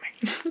would have told me.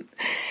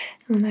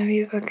 And then if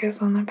you focus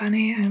on the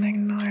bunny and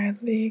ignore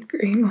the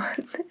green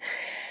one.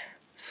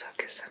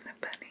 Focus on the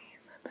bunny,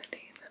 the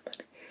bunny, the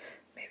bunny.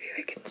 Maybe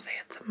we can say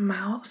it's a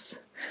mouse.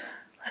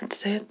 Let's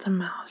say it's a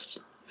mouse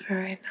for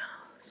right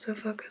now. So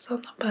focus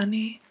on the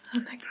bunny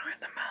and ignore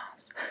the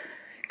mouse.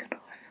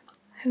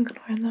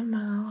 Ignore the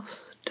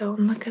mouse. Don't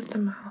look at the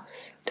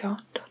mouse.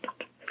 Don't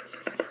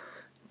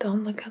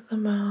look at the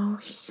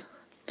mouse.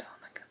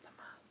 Don't look at the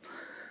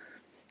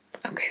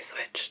mouse. Okay,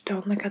 switch.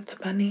 Don't look at the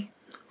bunny.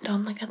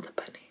 Don't look at the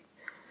bunny.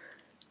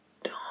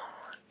 Don't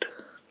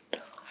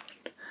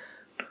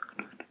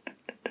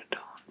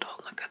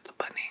look at the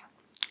bunny.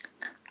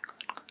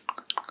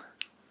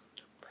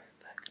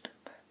 Perfect.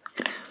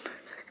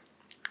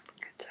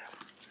 Good job.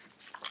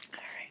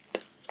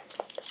 Alright.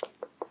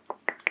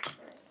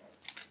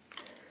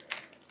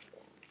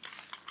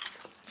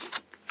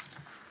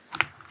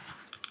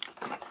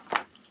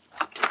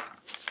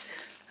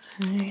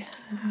 I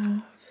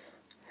have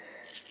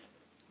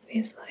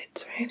these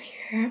lights right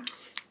here,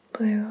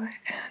 blue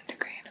and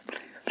green,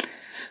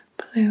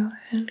 blue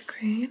and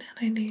green, and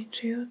I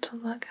need you to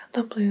look at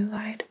the blue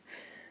light.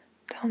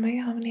 Tell me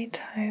how many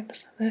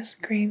times this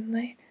green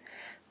light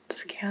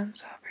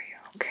scans over you,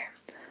 okay?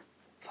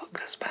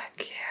 Focus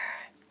back here.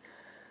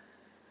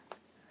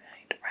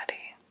 Right,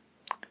 ready?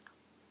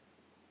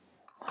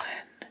 1,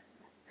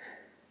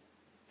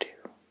 2,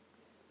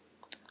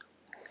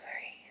 3,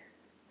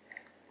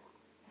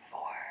 4,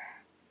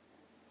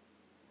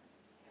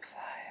 5,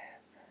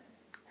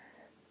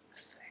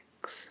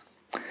 6.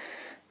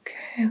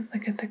 Okay,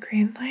 look at the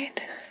green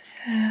light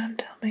and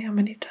tell me how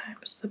many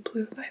times the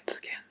blue light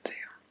scans you.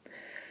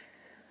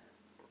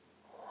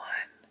 1,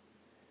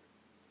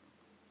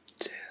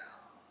 2,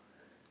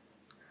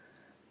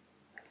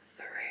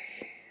 3,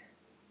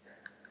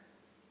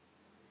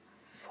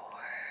 4,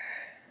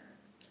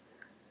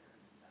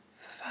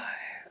 5,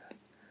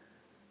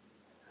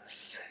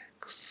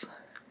 6,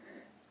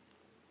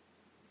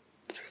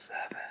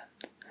 7,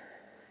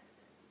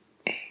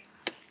 8.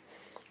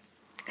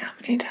 How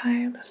many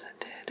times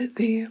did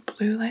the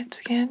blue light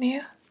scan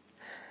you?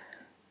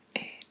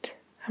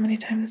 How many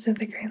times did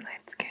the green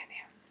light scan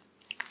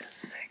you?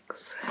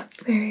 6.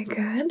 Very good.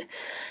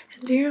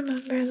 And do you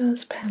remember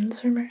those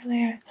pens from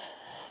earlier?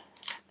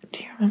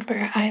 Do you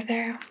remember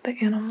either the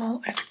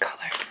animal or the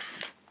color?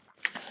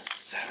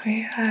 So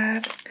we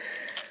had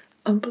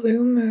a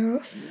blue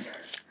moose,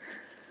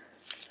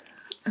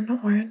 an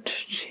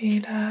orange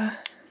cheetah,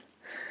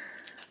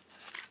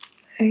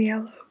 a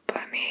yellow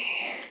bunny,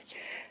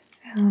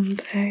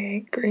 and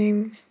a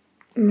green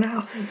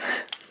mouse,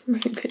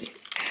 maybe.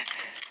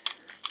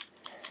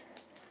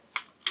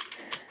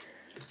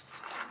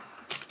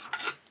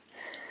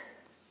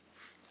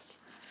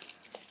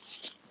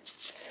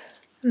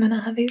 I'm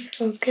gonna have you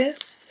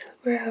focus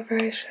wherever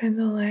I shine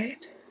the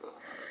light.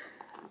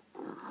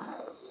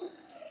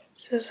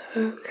 Just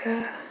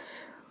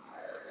focus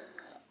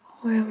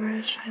wherever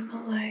I shine the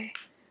light.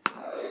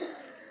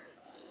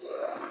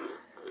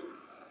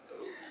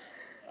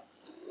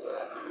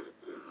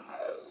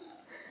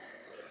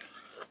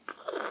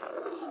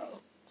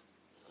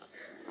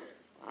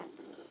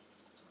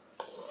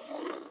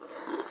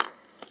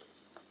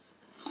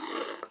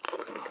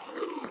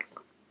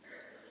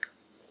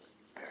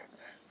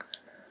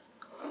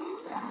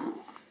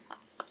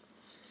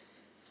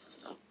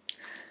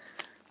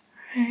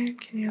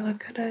 Alright, can you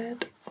look at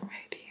it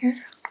right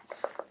here?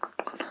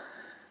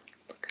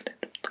 Look at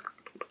it.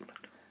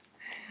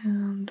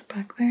 And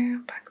back there,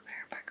 back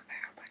there, back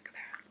there, back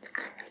there.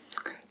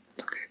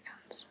 Okay.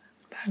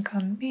 Back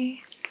on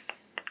me.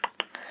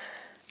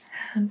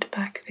 And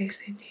back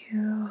facing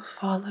you.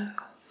 Follow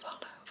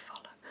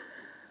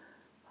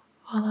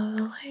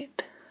the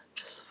light.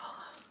 Just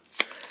follow.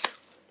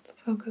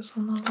 Focus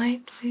on the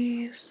light,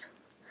 please.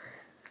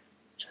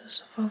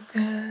 Just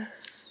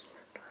focus.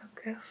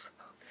 Good.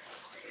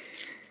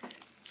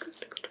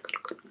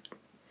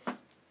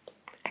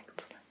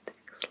 Excellent.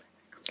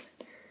 Good.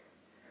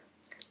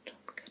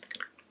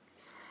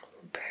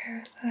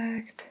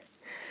 Perfect.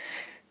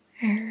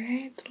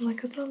 Alright,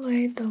 look at the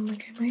light, don't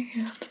look at my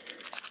hand.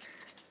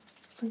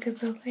 Look at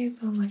the light,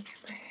 don't look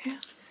at my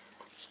hand.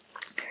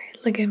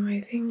 Alright, look at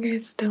my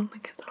fingers, don't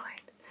look at the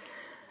light.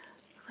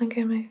 Look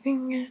at my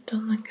finger,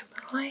 don't look at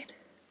the light.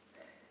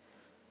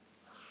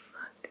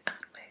 Look at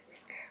my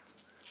finger.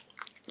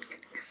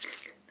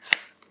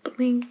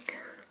 Blink.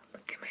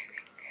 Look at my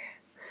finger.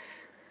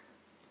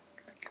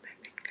 Look at my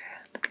finger.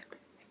 Look at my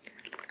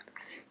finger. Look at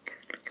my finger.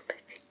 Look at my finger. Look at my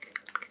finger.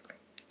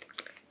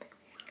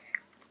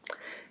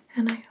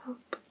 And I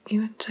hope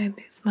you enjoyed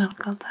this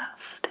medical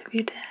test. If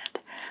you did,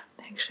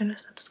 make sure to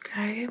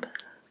subscribe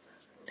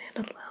and hit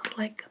a little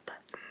like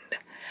button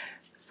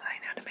so I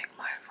know to make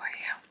more for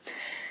you.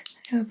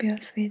 I hope you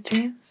have sweet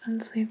dreams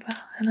and sleep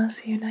well, and I'll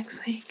see you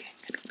next week.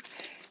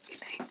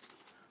 Good night.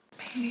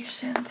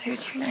 Patient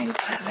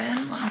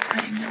 2297, long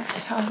time no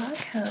talk.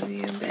 How have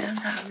you been?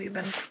 How have you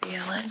been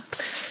feeling?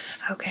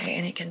 Okay,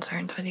 any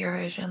concerns with your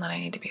vision that I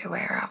need to be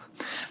aware of?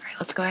 Alright,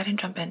 let's go ahead and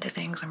jump into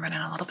things. I'm running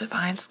a little bit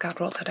behind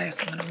schedule today,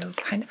 so I'm going to move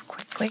kind of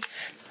quickly.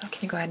 So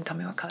can you go ahead and tell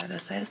me what color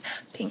this is?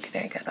 Pink,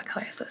 very good. What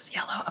color is this?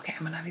 Yellow. Okay, I'm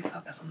going to have you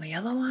focus on the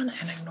yellow one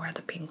and ignore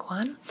the pink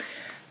one.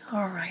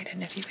 Alright,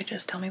 and if you could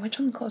just tell me which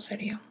one's closer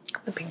to you?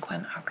 The pink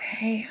one.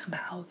 Okay, and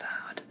how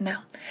about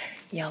now?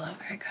 Yellow,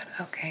 very good.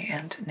 Okay,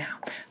 and now.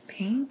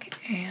 Pink,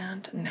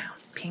 and now.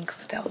 Pink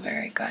still,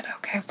 very good.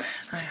 Okay,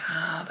 I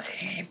have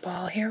a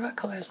ball here. What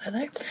colors are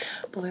they?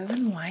 Blue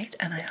and white,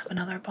 and I have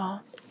another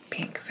ball.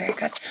 Pink, very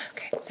good.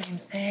 Okay, same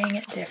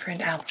thing,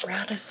 different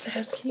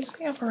apparatuses. Can you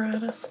say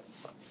apparatus?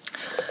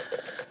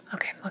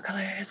 Okay, what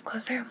color is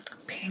closer?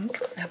 Pink.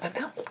 How about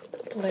now?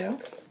 Blue.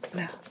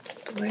 Now,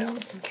 blue.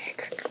 Okay,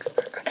 good.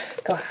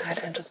 Go ahead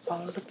and just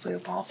follow the blue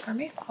ball for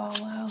me.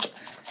 Follow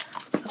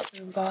the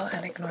blue ball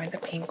and ignore the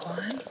pink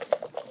one.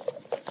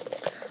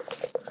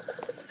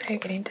 Are you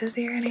getting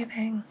dizzy or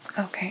anything?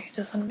 Okay,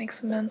 just want to make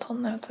some mental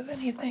notes of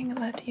anything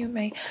that you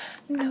may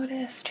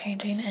notice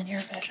changing in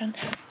your vision.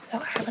 So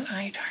I have an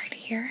eye chart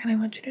here, and I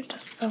want you to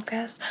just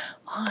focus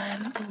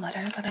on the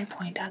letter that I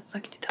point at. So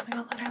can you tell me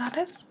what letter that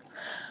is?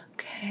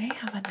 Okay,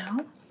 how about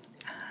now?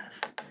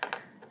 F,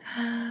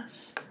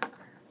 S,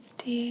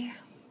 D,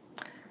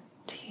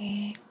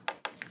 T,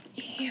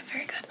 E.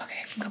 Very good. Okay,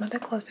 I can come a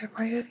bit closer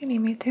for you if you need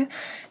me to. And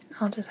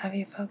I'll just have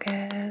you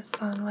focus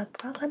on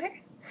what's that letter?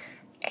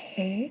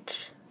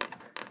 H,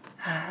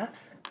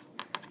 F,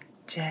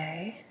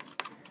 J,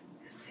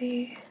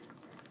 C,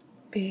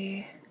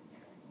 B,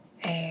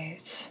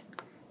 H,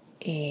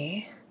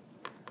 E,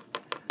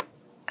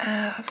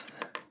 F,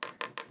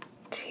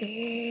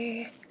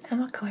 T. And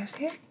what color's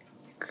here?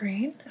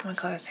 Green. And what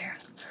color's here?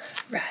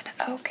 Red.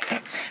 Okay.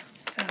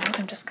 So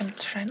I'm just going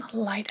to shine a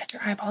light at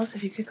your eyeballs.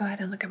 If you could go ahead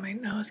and look at my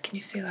nose. Can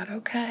you see that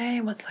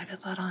okay? What side is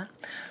that on?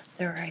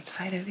 The right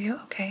side of you.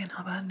 Okay. And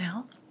how about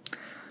now?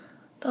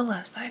 The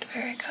left side.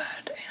 Very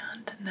good.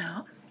 And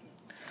now,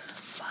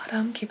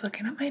 bottom. Keep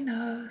looking at my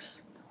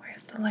nose.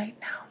 Where's the light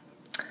now?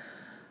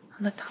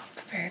 On the top.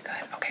 Very good.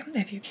 Okay.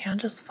 If you can,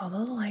 just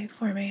follow the light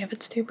for me. If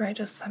it's too bright,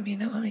 just let me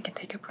know and we can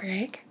take a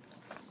break.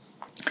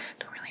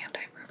 Don't really have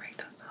time for a break,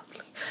 though, so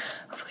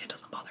hopefully it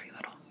doesn't bother you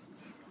at all.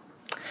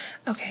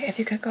 Okay, if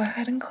you could go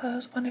ahead and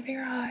close one of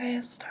your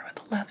eyes. Start with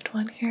the left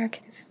one here.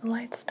 Can you see the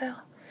light still?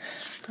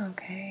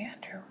 Okay,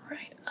 and your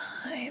right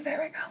eye.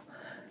 There we go.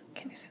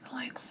 Can you see the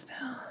light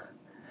still?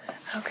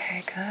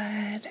 Okay,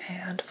 good.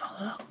 And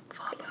follow.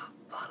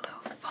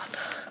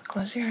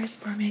 Close your eyes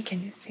for me.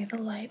 Can you see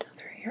the light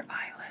through your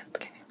eyelids?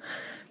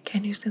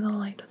 Can you see the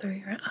light through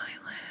your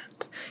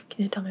eyelids?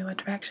 Can you tell me what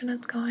direction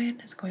it's going?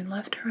 Is it going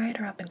left or right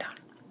or up and down?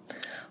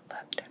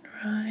 Left and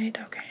right.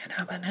 Okay, and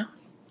how about now?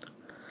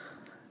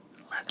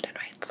 Left and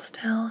right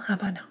still. How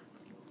about now?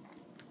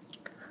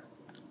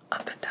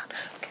 Up and down.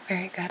 Okay,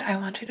 very good. I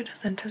want you to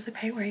just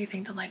anticipate where you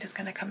think the light is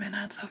going to come in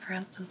at. So for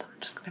instance, I'm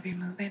just going to be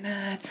moving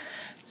it.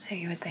 So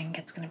you would think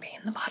it's going to be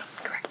in the bottom.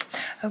 Correct.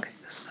 Okay,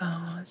 so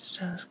let's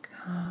just go.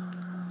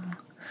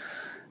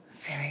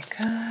 Very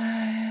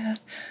good.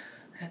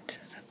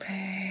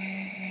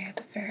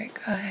 Anticipate. Very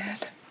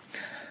good.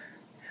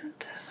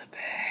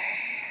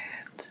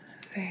 Anticipate.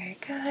 Very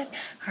good.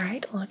 All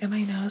right, look at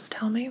my nose.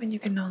 Tell me when you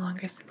can no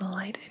longer see the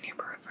light in your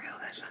peripheral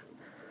vision.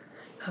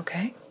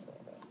 Okay.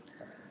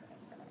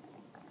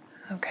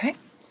 Okay.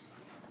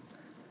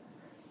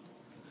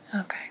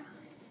 Okay.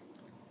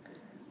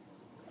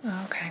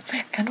 Okay.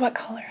 And what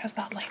color has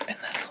that light been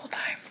this whole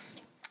time?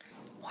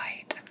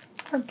 White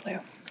or blue?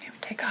 You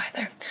take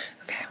either.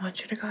 Okay, I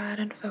want you to go ahead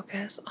and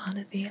focus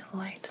on the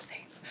light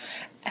safe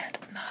and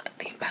not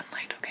the pen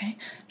light, okay?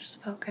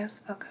 Just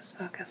focus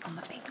on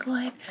the pink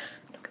light.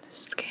 I'm gonna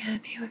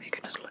scan you. If you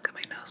could just look at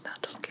my nose now,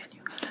 just scan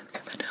you. Look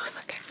at my nose.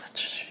 Okay, let's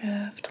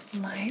shift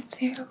lights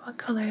here. What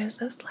color is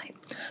this light?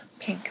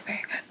 Pink.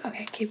 Very good.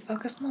 Okay, keep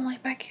focus on the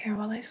light back here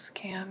while I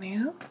scan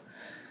you.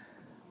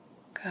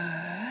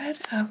 Good.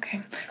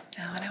 Okay.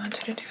 Now what I want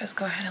you to do is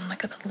go ahead and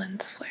look at the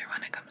lens flare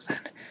when it comes in.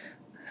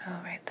 Oh,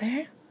 right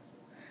there.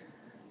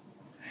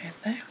 Right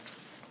there.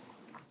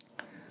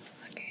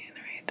 Looking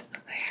right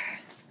there.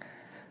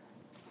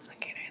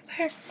 Looking right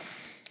there.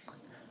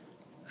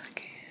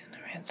 Looking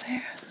right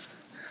there.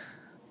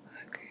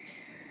 Looking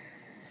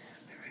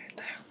right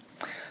there.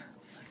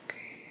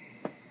 Looking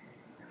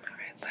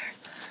right there.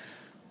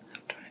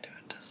 I'm trying to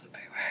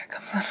anticipate where it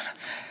comes in.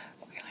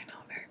 Really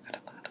not very good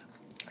at that.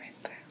 Right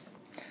there.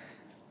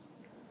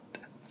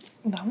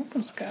 That one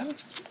was good.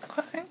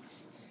 Okay.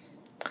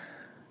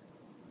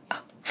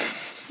 Oh.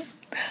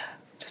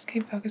 Just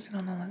keep focusing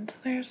on the lens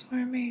flares for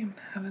me. I'm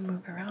gonna have it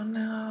move around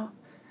now.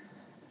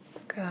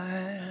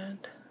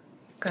 Good.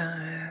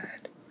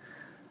 Good.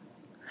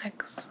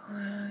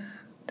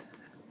 Excellent.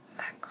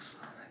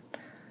 Excellent.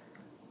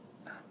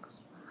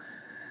 Excellent.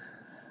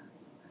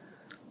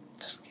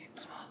 Just keep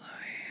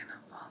following.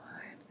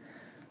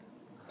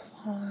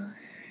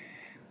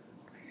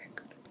 Very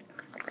good.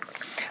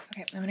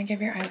 Okay, I'm going to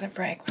give your eyes a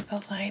break with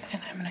the light,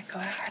 and I'm going to go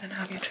ahead and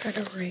have you try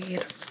to read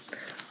this.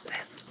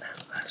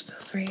 Let's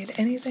just read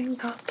anything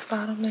top to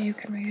bottom that you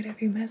can read.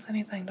 If you miss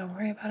anything, don't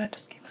worry about it.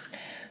 Just keep it.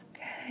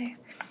 Okay.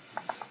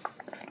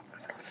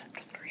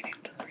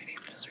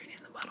 Just reading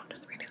the bottom.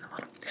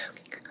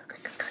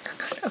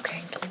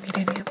 Okay, can you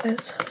read any of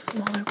this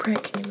smaller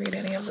print? Can you read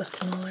any of the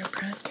smaller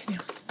print? Can you?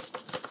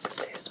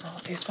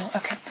 Too small.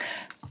 Okay.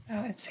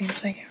 So it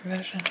seems like your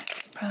vision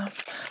is about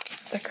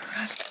the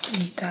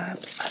correct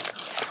depth of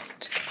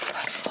the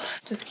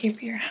light. Just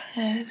keep your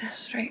head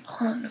straight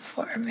on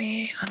for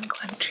me.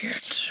 Unclench your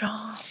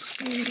jaw,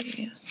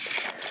 please.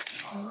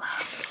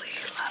 Lovely.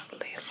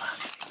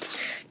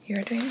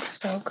 You're doing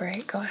so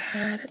great. Go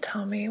ahead.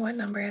 Tell me, what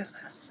number is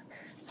this?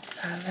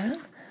 7.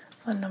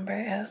 What number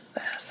is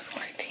this?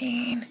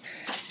 14.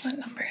 What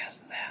number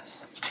is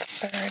this?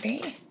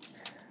 30.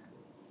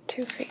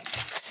 2 feet.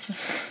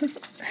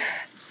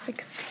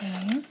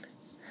 16.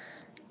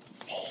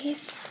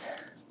 8.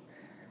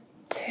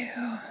 2.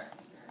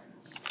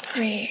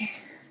 3.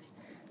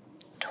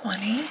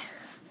 20.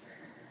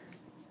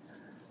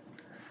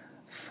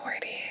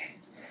 40.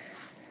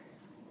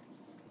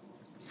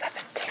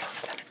 17.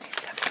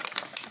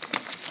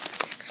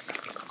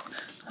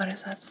 What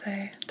does that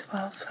say?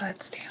 12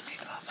 foot Stanley.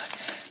 12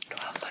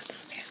 foot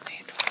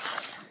Stanley.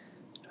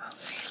 12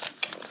 feet.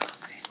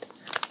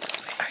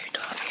 Are you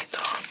 12 feet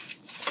tall?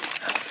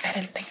 No, I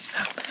didn't think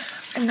so.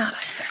 I'm not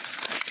either.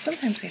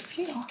 Sometimes I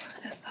feel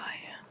as though I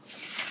am.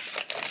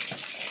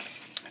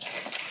 I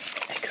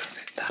just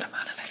exude that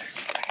amount of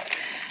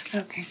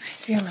energy. Okay,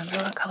 do you remember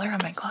what color are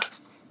my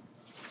gloves?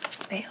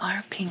 They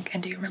are pink.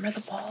 And do you remember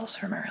the balls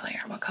from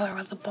earlier? What color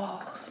were the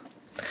balls?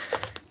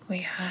 We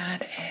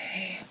had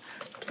a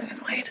blue and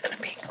white and a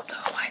pink. Blue,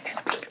 white,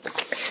 and pink.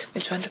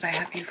 Which one did I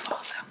have you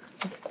follow?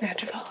 I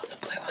had you follow the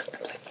blue one.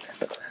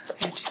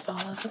 I had you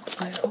follow the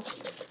blue.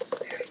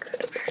 Very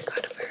good.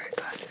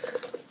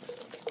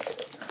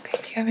 Okay,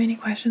 do you have any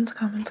questions,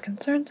 comments,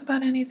 concerns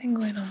about anything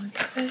going on with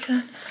your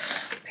vision?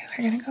 Okay,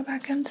 we're going to go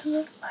back into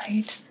the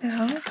light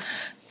now.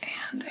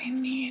 And I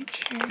need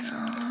you,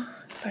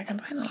 if I can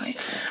find the light,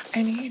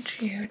 I need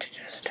you to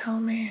just tell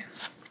me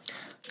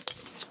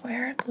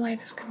where the light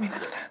is coming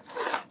out at.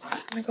 So I'm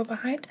going to go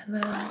behind and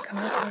then come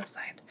out to the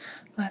side.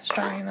 Less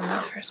drawing than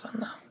that first one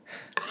though.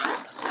 The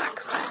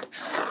back side.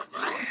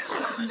 Okay, so I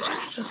want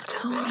you to just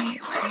tell me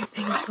where you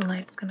think the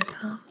light's going to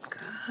come.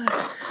 Good.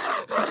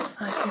 What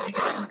side do you think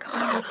it's going to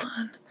come out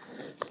on?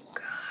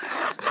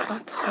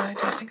 what side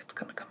do you think it's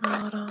gonna come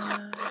out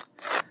on?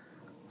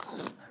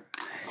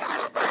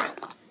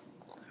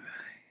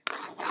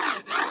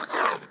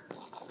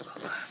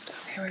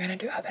 Okay, we're gonna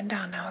do up and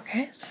down now,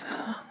 okay? So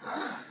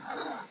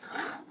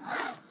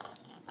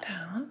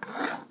down,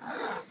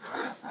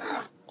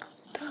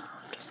 down.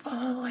 Just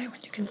follow the light when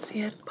you can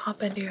see it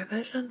pop into your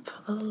vision.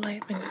 Follow the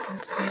light when you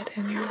can see it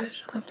in your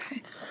vision,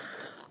 okay?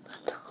 The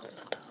top, the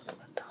top,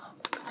 the top.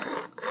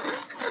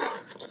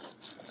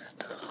 The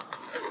top.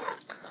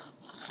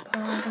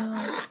 Bottom,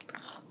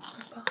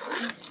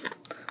 bottom.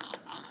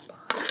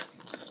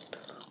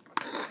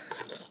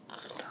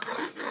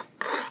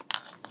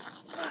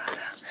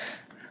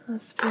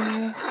 Let's do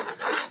diagonally.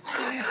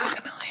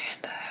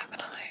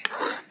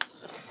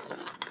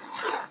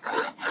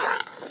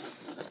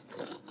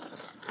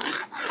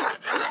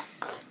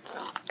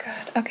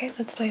 Good. Okay,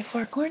 let's play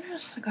four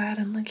corners. So go ahead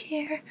and look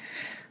here,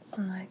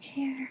 look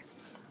here,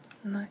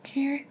 look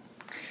here,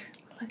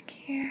 look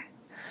here,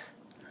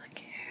 look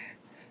here,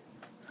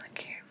 look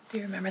here. Do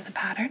you remember the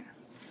pattern?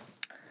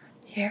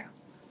 Here,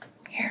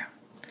 here,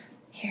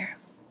 here,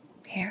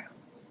 here,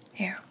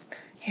 here,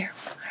 here.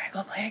 All right,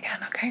 we'll play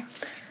again, okay?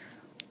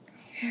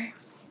 Here,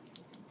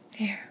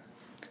 here,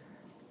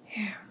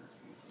 here,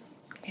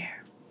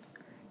 here,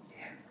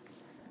 here,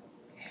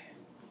 here,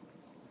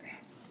 here.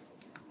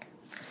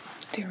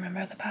 Do you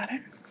remember the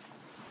pattern?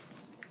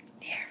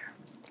 Here,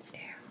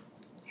 here,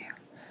 here,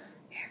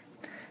 here,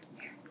 here,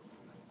 here,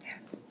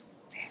 here,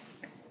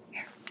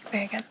 here.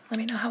 Very good. Let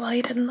me know how well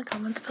you did in the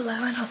comments below,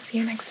 and I'll see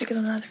you next week with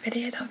another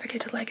video. Don't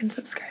forget to like and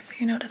subscribe so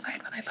you're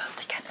notified when I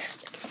post again.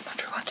 Thank you so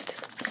much for watching.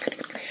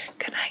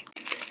 Good night.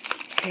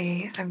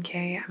 Hey, I'm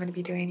Kay. I'm going to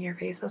be doing your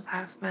face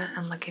assessment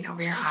and looking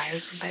over your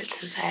eyes a bit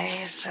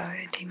today. So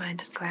do you mind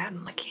just go ahead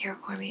and look here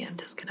for me? I'm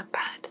just going to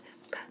pat,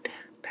 and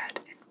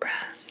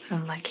press.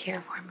 And look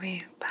here for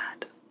me.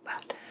 Pat,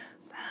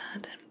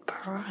 and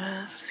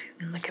press.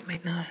 And look at my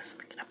nose.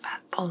 I'm going to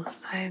pat both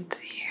sides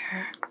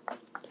here.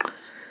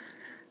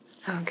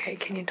 Okay,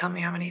 can you tell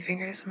me how many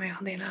fingers am I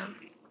holding up?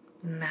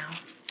 Now.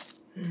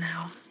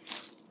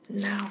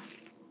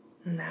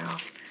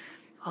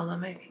 Follow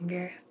my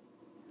finger.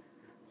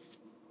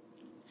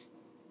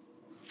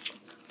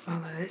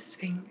 Follow this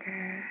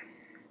finger.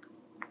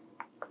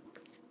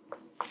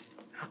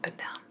 Up and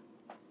down.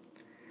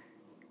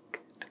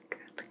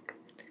 Good.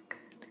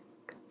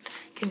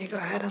 Can you go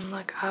ahead and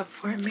look up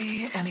for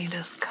me? Any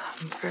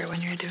discomfort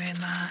when you're doing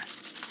that?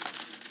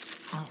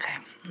 Okay,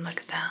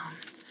 look down.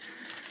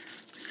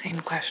 Same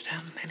question.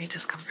 Any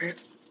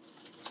discomfort?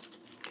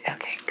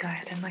 Okay, go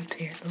ahead and look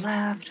to your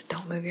left.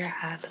 Don't move your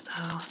head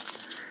though.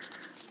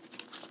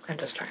 I'm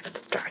just trying to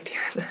distract you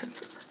with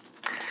this.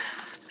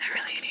 Not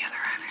really any other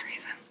rhyme or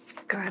reason.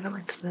 Go ahead and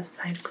look to this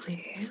side,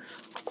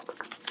 please.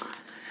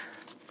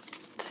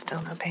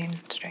 Still no pain,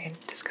 strain,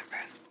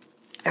 discomfort.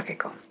 Okay,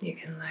 cool. You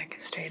can look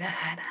straight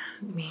ahead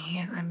at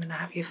me. I'm gonna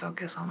have you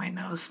focus on my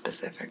nose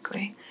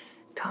specifically.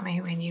 Tell me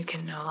when you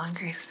can no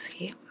longer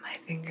see my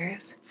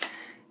fingers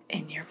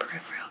in your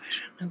peripheral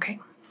vision, okay?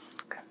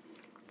 Okay.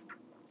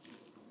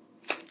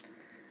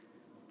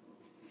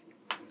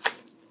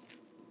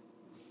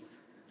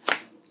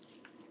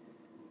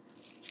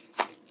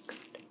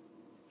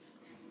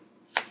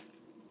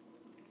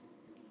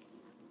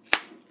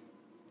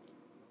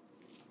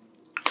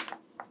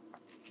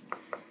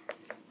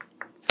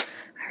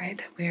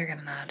 Alright, we are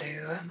gonna now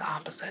do the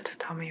opposite.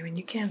 Tell me when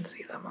you can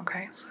see them,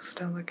 okay? So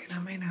still looking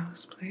at my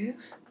nose,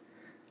 please.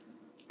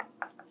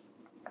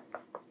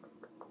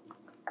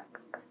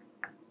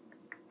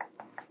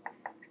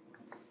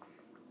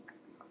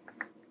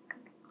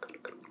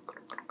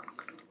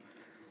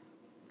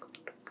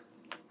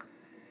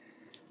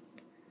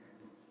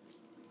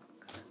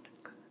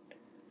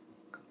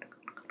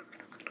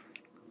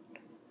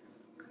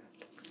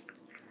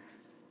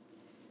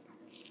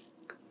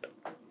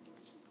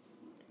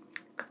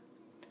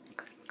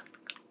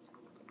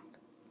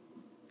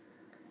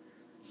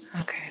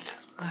 Okay,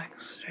 just look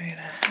straight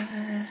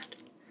ahead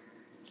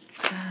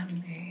at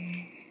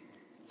me.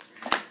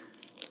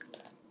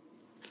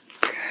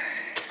 Good.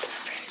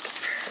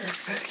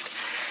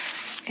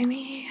 Perfect. Look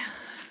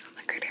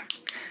right here.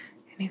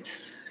 Any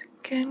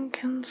skin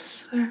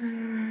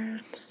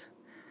concerns?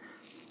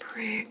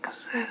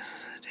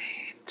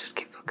 Pre-existing. Just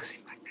keep focusing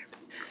back there.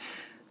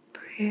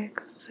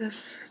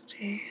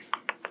 Pre-existing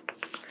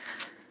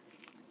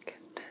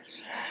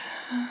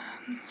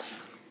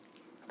conditions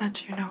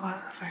that you know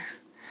of.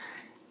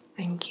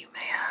 Thank you,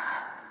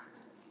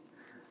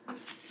 Maya.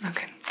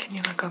 Okay, can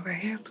you look over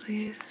here,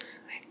 please?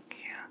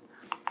 Thank you.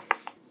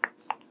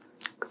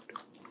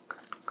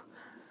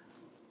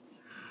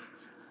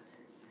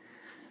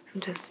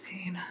 I'm just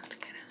seeing it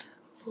kind of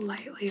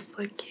lightly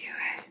flick you.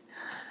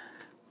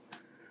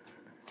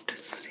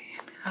 Just seeing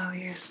how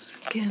your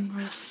skin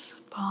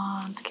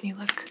responds. Can you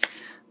look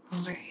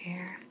over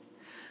here?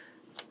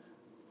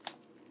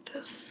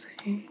 Just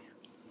see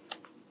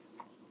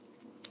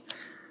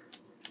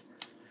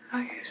how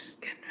your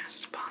skin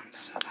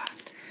responds to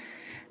that.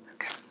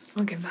 Okay,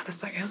 we'll give that a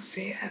second,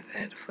 see if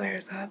it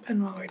flares up.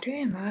 And while we're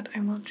doing that, I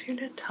want you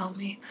to tell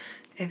me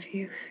if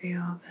you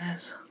feel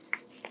this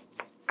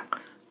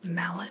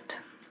mallet,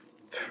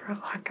 for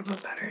lack of a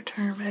better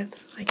term,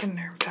 it's like a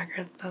nerve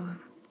checker. It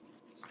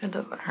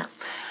doesn't hurt,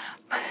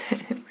 but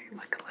it might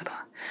look a little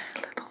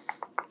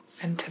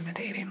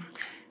intimidating.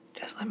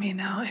 Just let me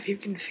know if you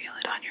can feel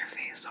it on your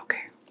face,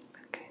 okay?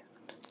 Okay.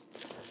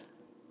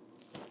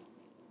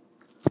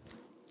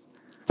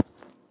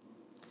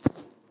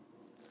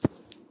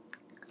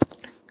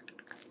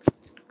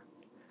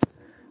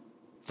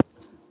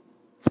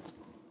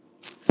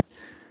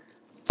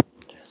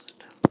 Just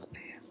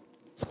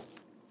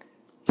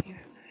your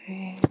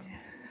face.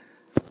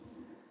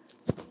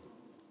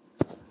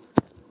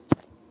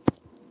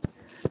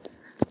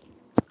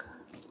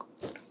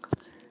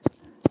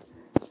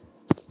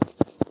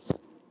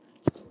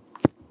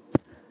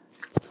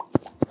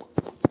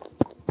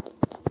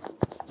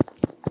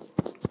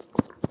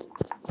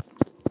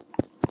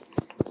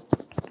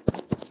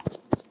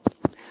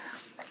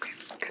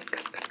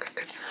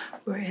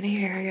 Were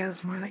any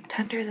areas more like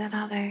tender than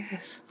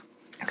others?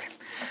 Okay,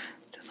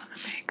 just want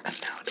to make a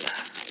note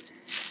of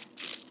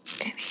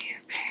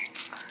anything.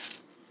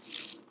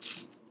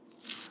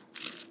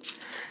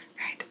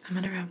 Right, I'm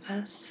gonna rub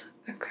this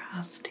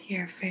across to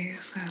your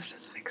face. I was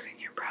just fixing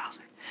your brows.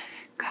 I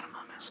got them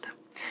all messed up.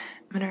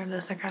 I'm gonna rub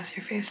this across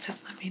your face.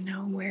 Just let me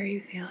know where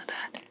you feel it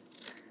at.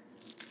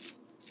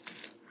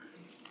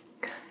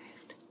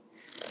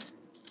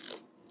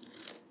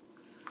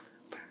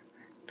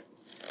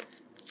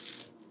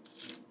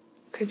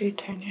 Could you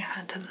turn your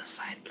head to the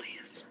side,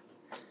 please?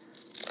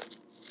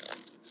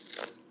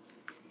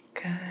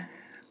 Good.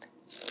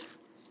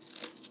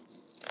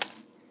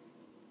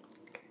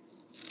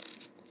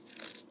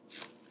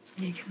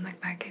 You can look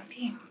back at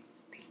me.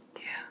 Thank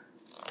you.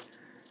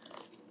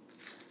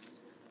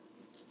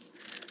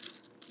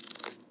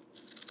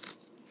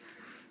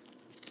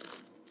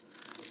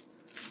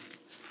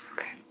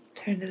 Okay,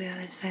 turn to the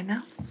other side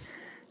now.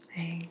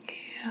 Thank you.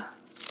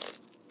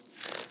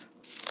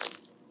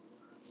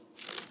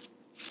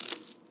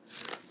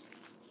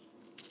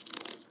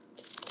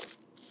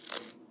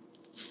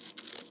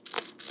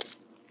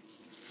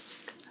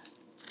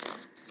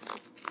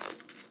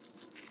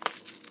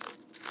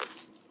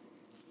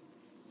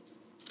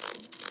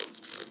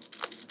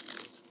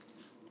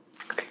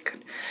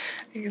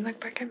 You can look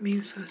back at me,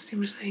 so it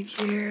seems like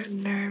your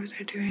nerves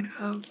are doing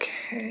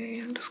okay.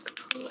 I'm just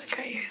gonna look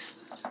at your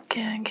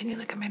skin. Can you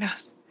look at my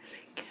nose?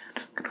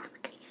 I'm gonna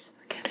look at your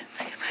skin and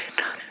see if I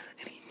notice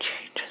any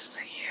changes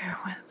here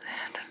with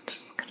it. I'm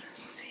just gonna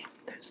see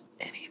if there's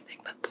anything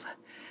that's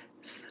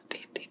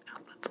standing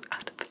out that's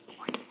out of the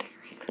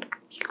ordinary, that are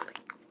healing,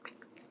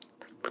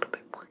 a little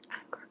bit more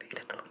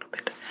aggravated, a little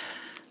bit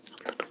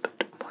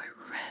more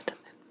red than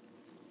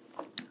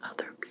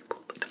other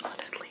people. But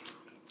honestly,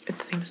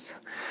 it seems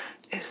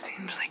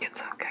like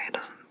it's okay. It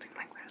doesn't seem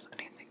like there's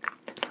anything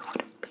that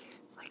would be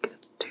like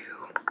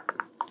too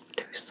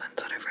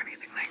sensitive or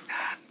anything like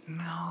that.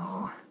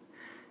 No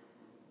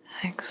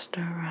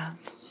extra red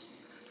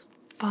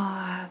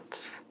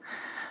spots,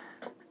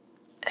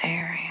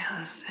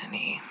 areas,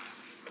 anything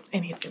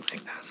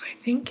like that. So I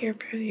think you're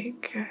pretty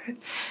good.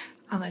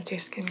 I'll let your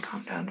skin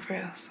calm down for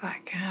a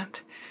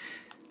second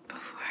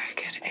before I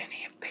get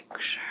any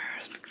pictures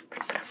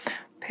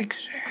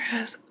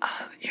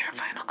of your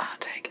final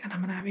outtake, and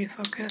I'm gonna have you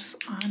focus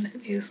on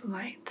these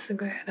lights. So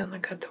go ahead and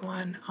look at the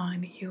one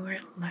on your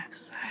left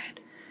side.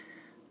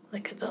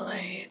 Look at the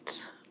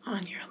light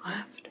on your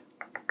left.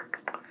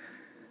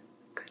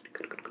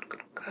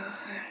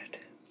 Good.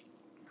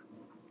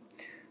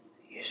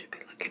 You should be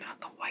looking at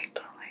the white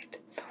light.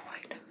 The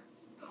white.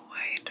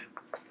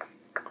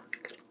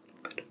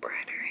 A bit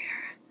brighter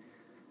here.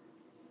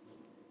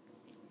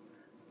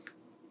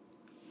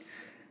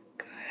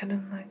 Go ahead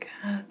and look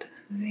at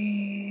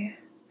the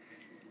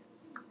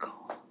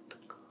gold.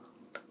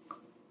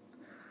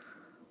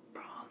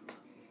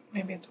 Bronze.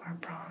 Maybe it's more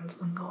bronze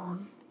than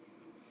gold.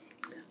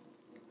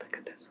 Look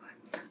at this one.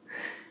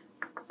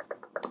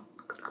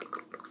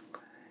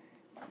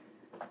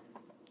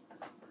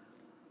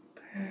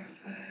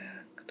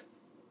 Perfect.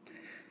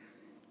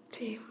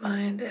 Do you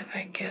mind if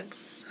I get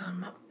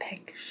some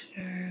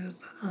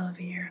pictures of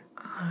your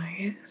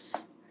eyes?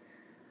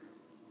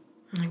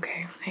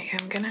 Okay, I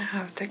am gonna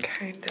have to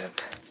kind of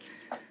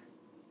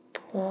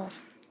pull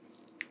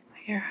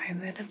your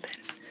eyelid a bit.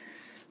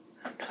 So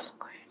I'm just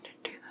going to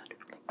do that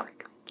really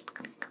quickly. Just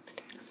gonna come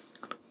down.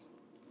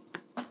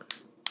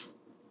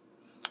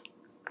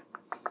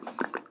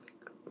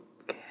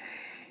 Okay.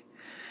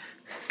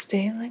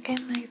 Stay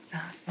looking like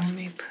that for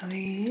me,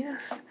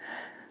 please.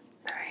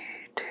 3,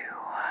 2,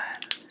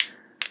 1.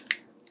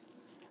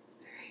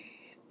 3,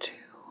 2,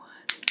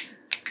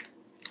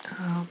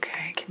 1.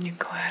 Okay, can you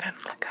go ahead and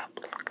look up?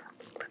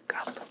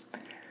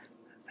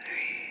 3,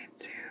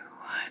 2,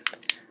 1.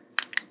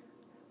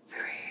 3,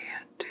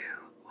 2,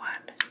 1.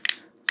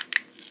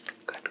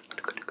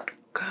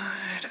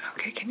 Good.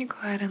 Okay, can you go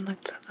ahead and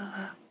look to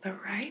the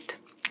right?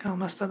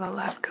 Almost to the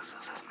left, because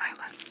this is my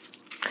left.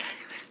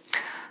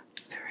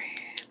 3,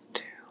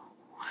 2,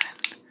 1.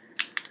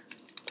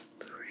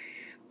 3,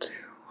 2,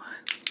 1.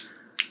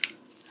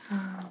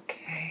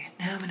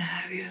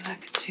 have you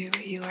look to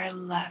your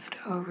left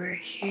over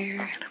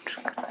here. And I'm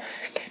just gonna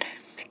get it,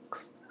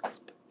 fix this.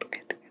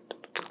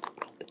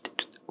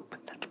 Open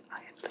that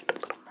eye a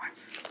little more.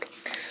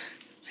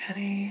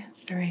 Ready?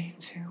 3,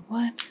 2,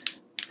 1.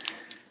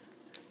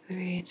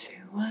 3, 2,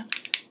 1.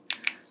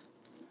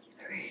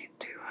 3,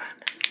 2,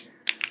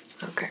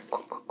 1. Okay,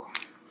 cool.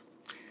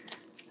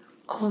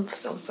 Hold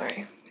still,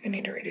 sorry. I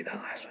need to redo that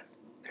last one.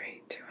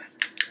 3, 2, 1.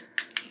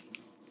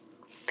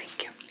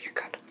 Thank you. You're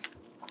good.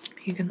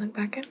 You can look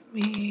back at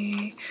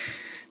me.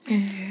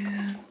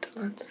 And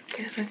let's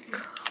get a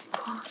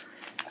couple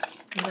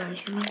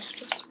measurements.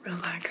 Just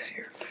relax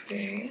your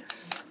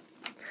face.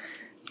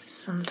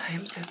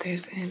 Sometimes if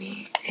there's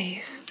any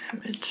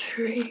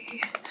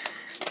asymmetry,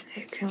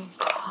 it can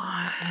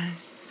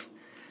cause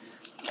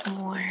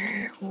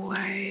more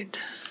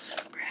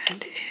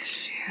widespread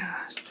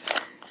issues.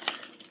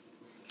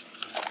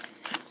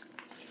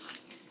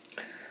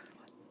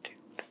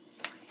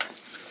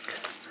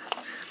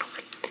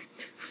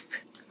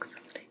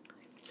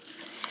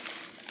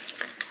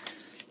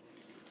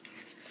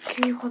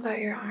 Can you hold out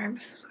your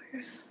arms,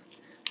 please?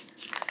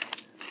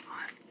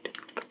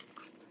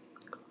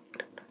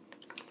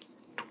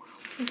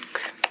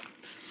 Okay.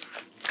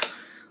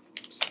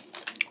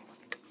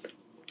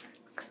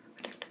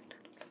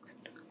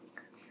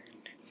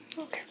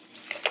 Okay.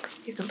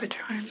 You can put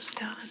your arms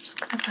down. I'm just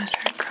gonna measure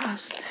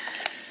across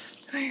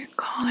where your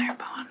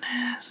collarbone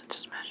is.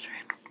 Just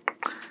measuring.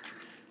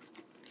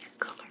 Your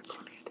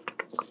collarbone.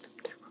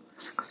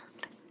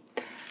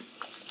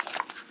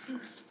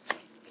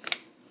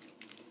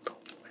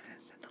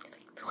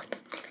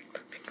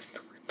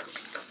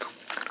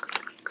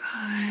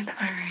 Good.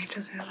 Alright,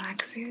 just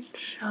relax your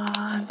jaw.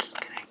 I'm just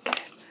gonna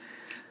get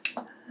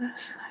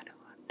this side of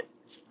it.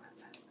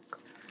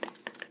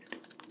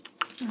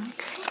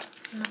 Okay,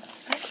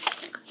 that's it.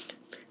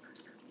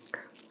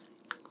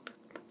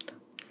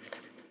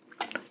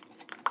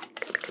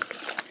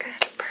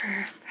 Good,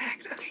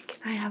 perfect. Okay,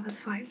 can I have a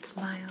slight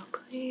smile,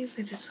 please?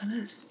 I just want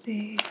to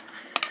see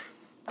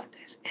if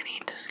there's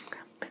any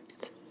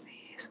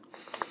discrepancies.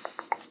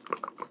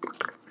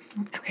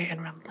 Okay,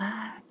 and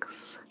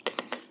relax.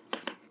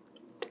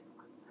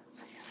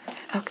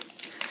 Okay. Okay.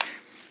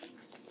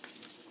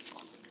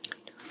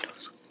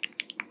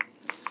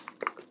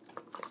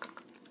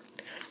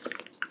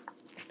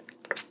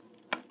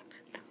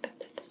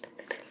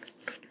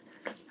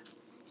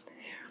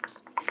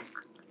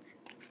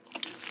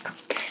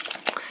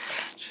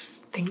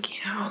 Just thinking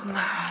out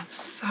loud.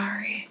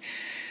 Sorry.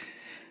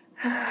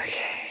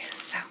 Okay,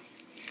 so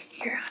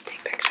here I'll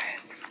take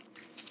pictures.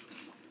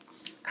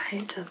 I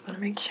just want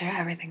to make sure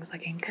everything's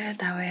looking good.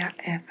 That way,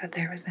 if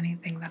there was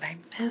anything that I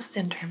missed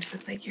in terms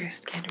of like your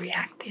skin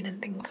reacting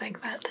and things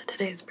like that to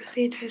today's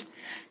procedures,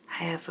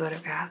 I have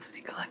photographs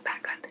you can look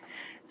back on.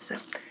 So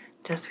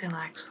just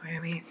relax for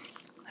me.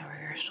 Lower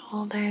your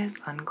shoulders,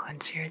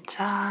 unclench your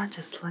jaw,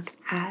 just look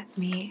at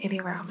me.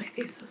 Anywhere on my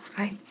face is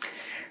fine.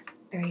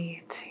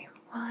 3, 2,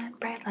 1,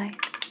 bright light.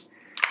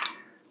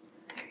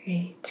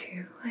 3,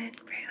 2, 1,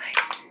 bright light.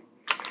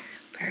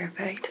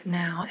 Perfect.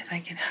 Now, if I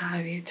can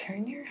have you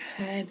turn your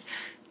head,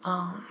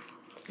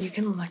 you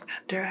can look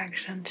that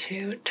direction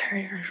too.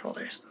 Turn your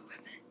shoulders with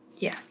it.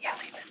 Yeah,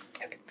 leave it.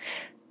 Okay.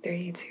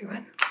 3, 2,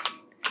 1.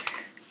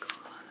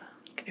 Cool.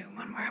 Do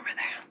one more over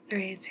there.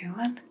 3, 2,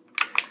 1.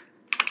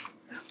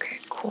 Okay,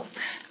 cool.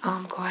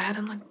 Go ahead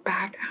and look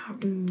back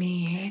at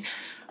me,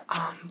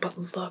 but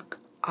look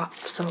up.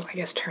 So I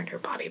guess turn your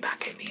body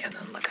back at me and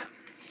then look up.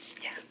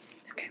 Yeah.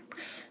 Okay.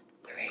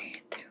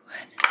 3, 2, 1.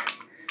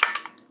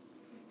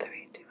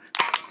 3, 2,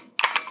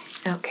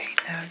 1. Okay.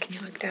 Now can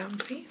you look down,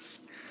 please?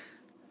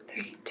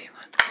 3, 2, 1.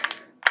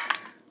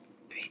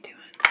 3, 2,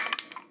 1.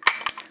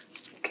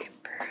 Okay.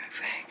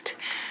 Perfect.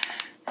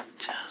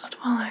 Just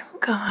while I've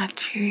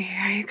got you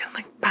here, you can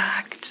look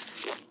back.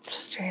 Just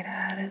straight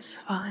ahead is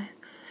fine.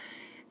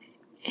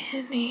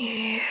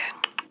 Anything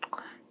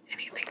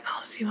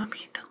else you want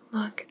me to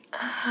look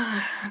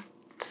at?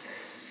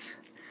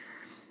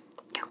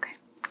 Okay.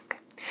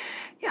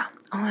 Yeah,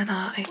 all in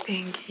all, I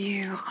think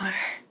you are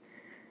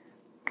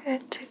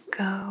good to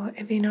go.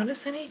 If you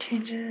notice any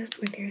changes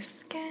with your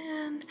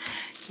skin,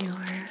 your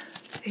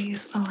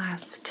face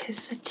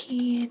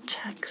elasticity,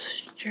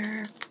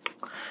 texture,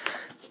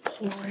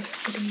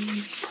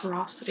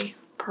 porosity,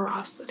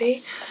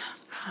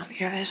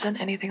 your vision,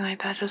 anything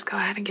like that, just go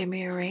ahead and give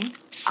me a ring.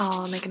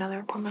 I'll make another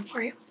appointment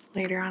for you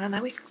later on in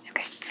that week.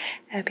 Okay.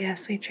 I hope you have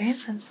sweet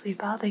dreams and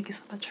sleep well. Thank you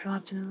so much for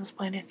watching this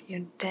point if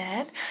you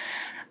did.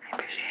 I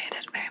appreciate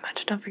it very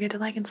much. Don't forget to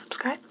like and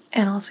subscribe,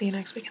 and I'll see you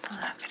next week in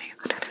the next video.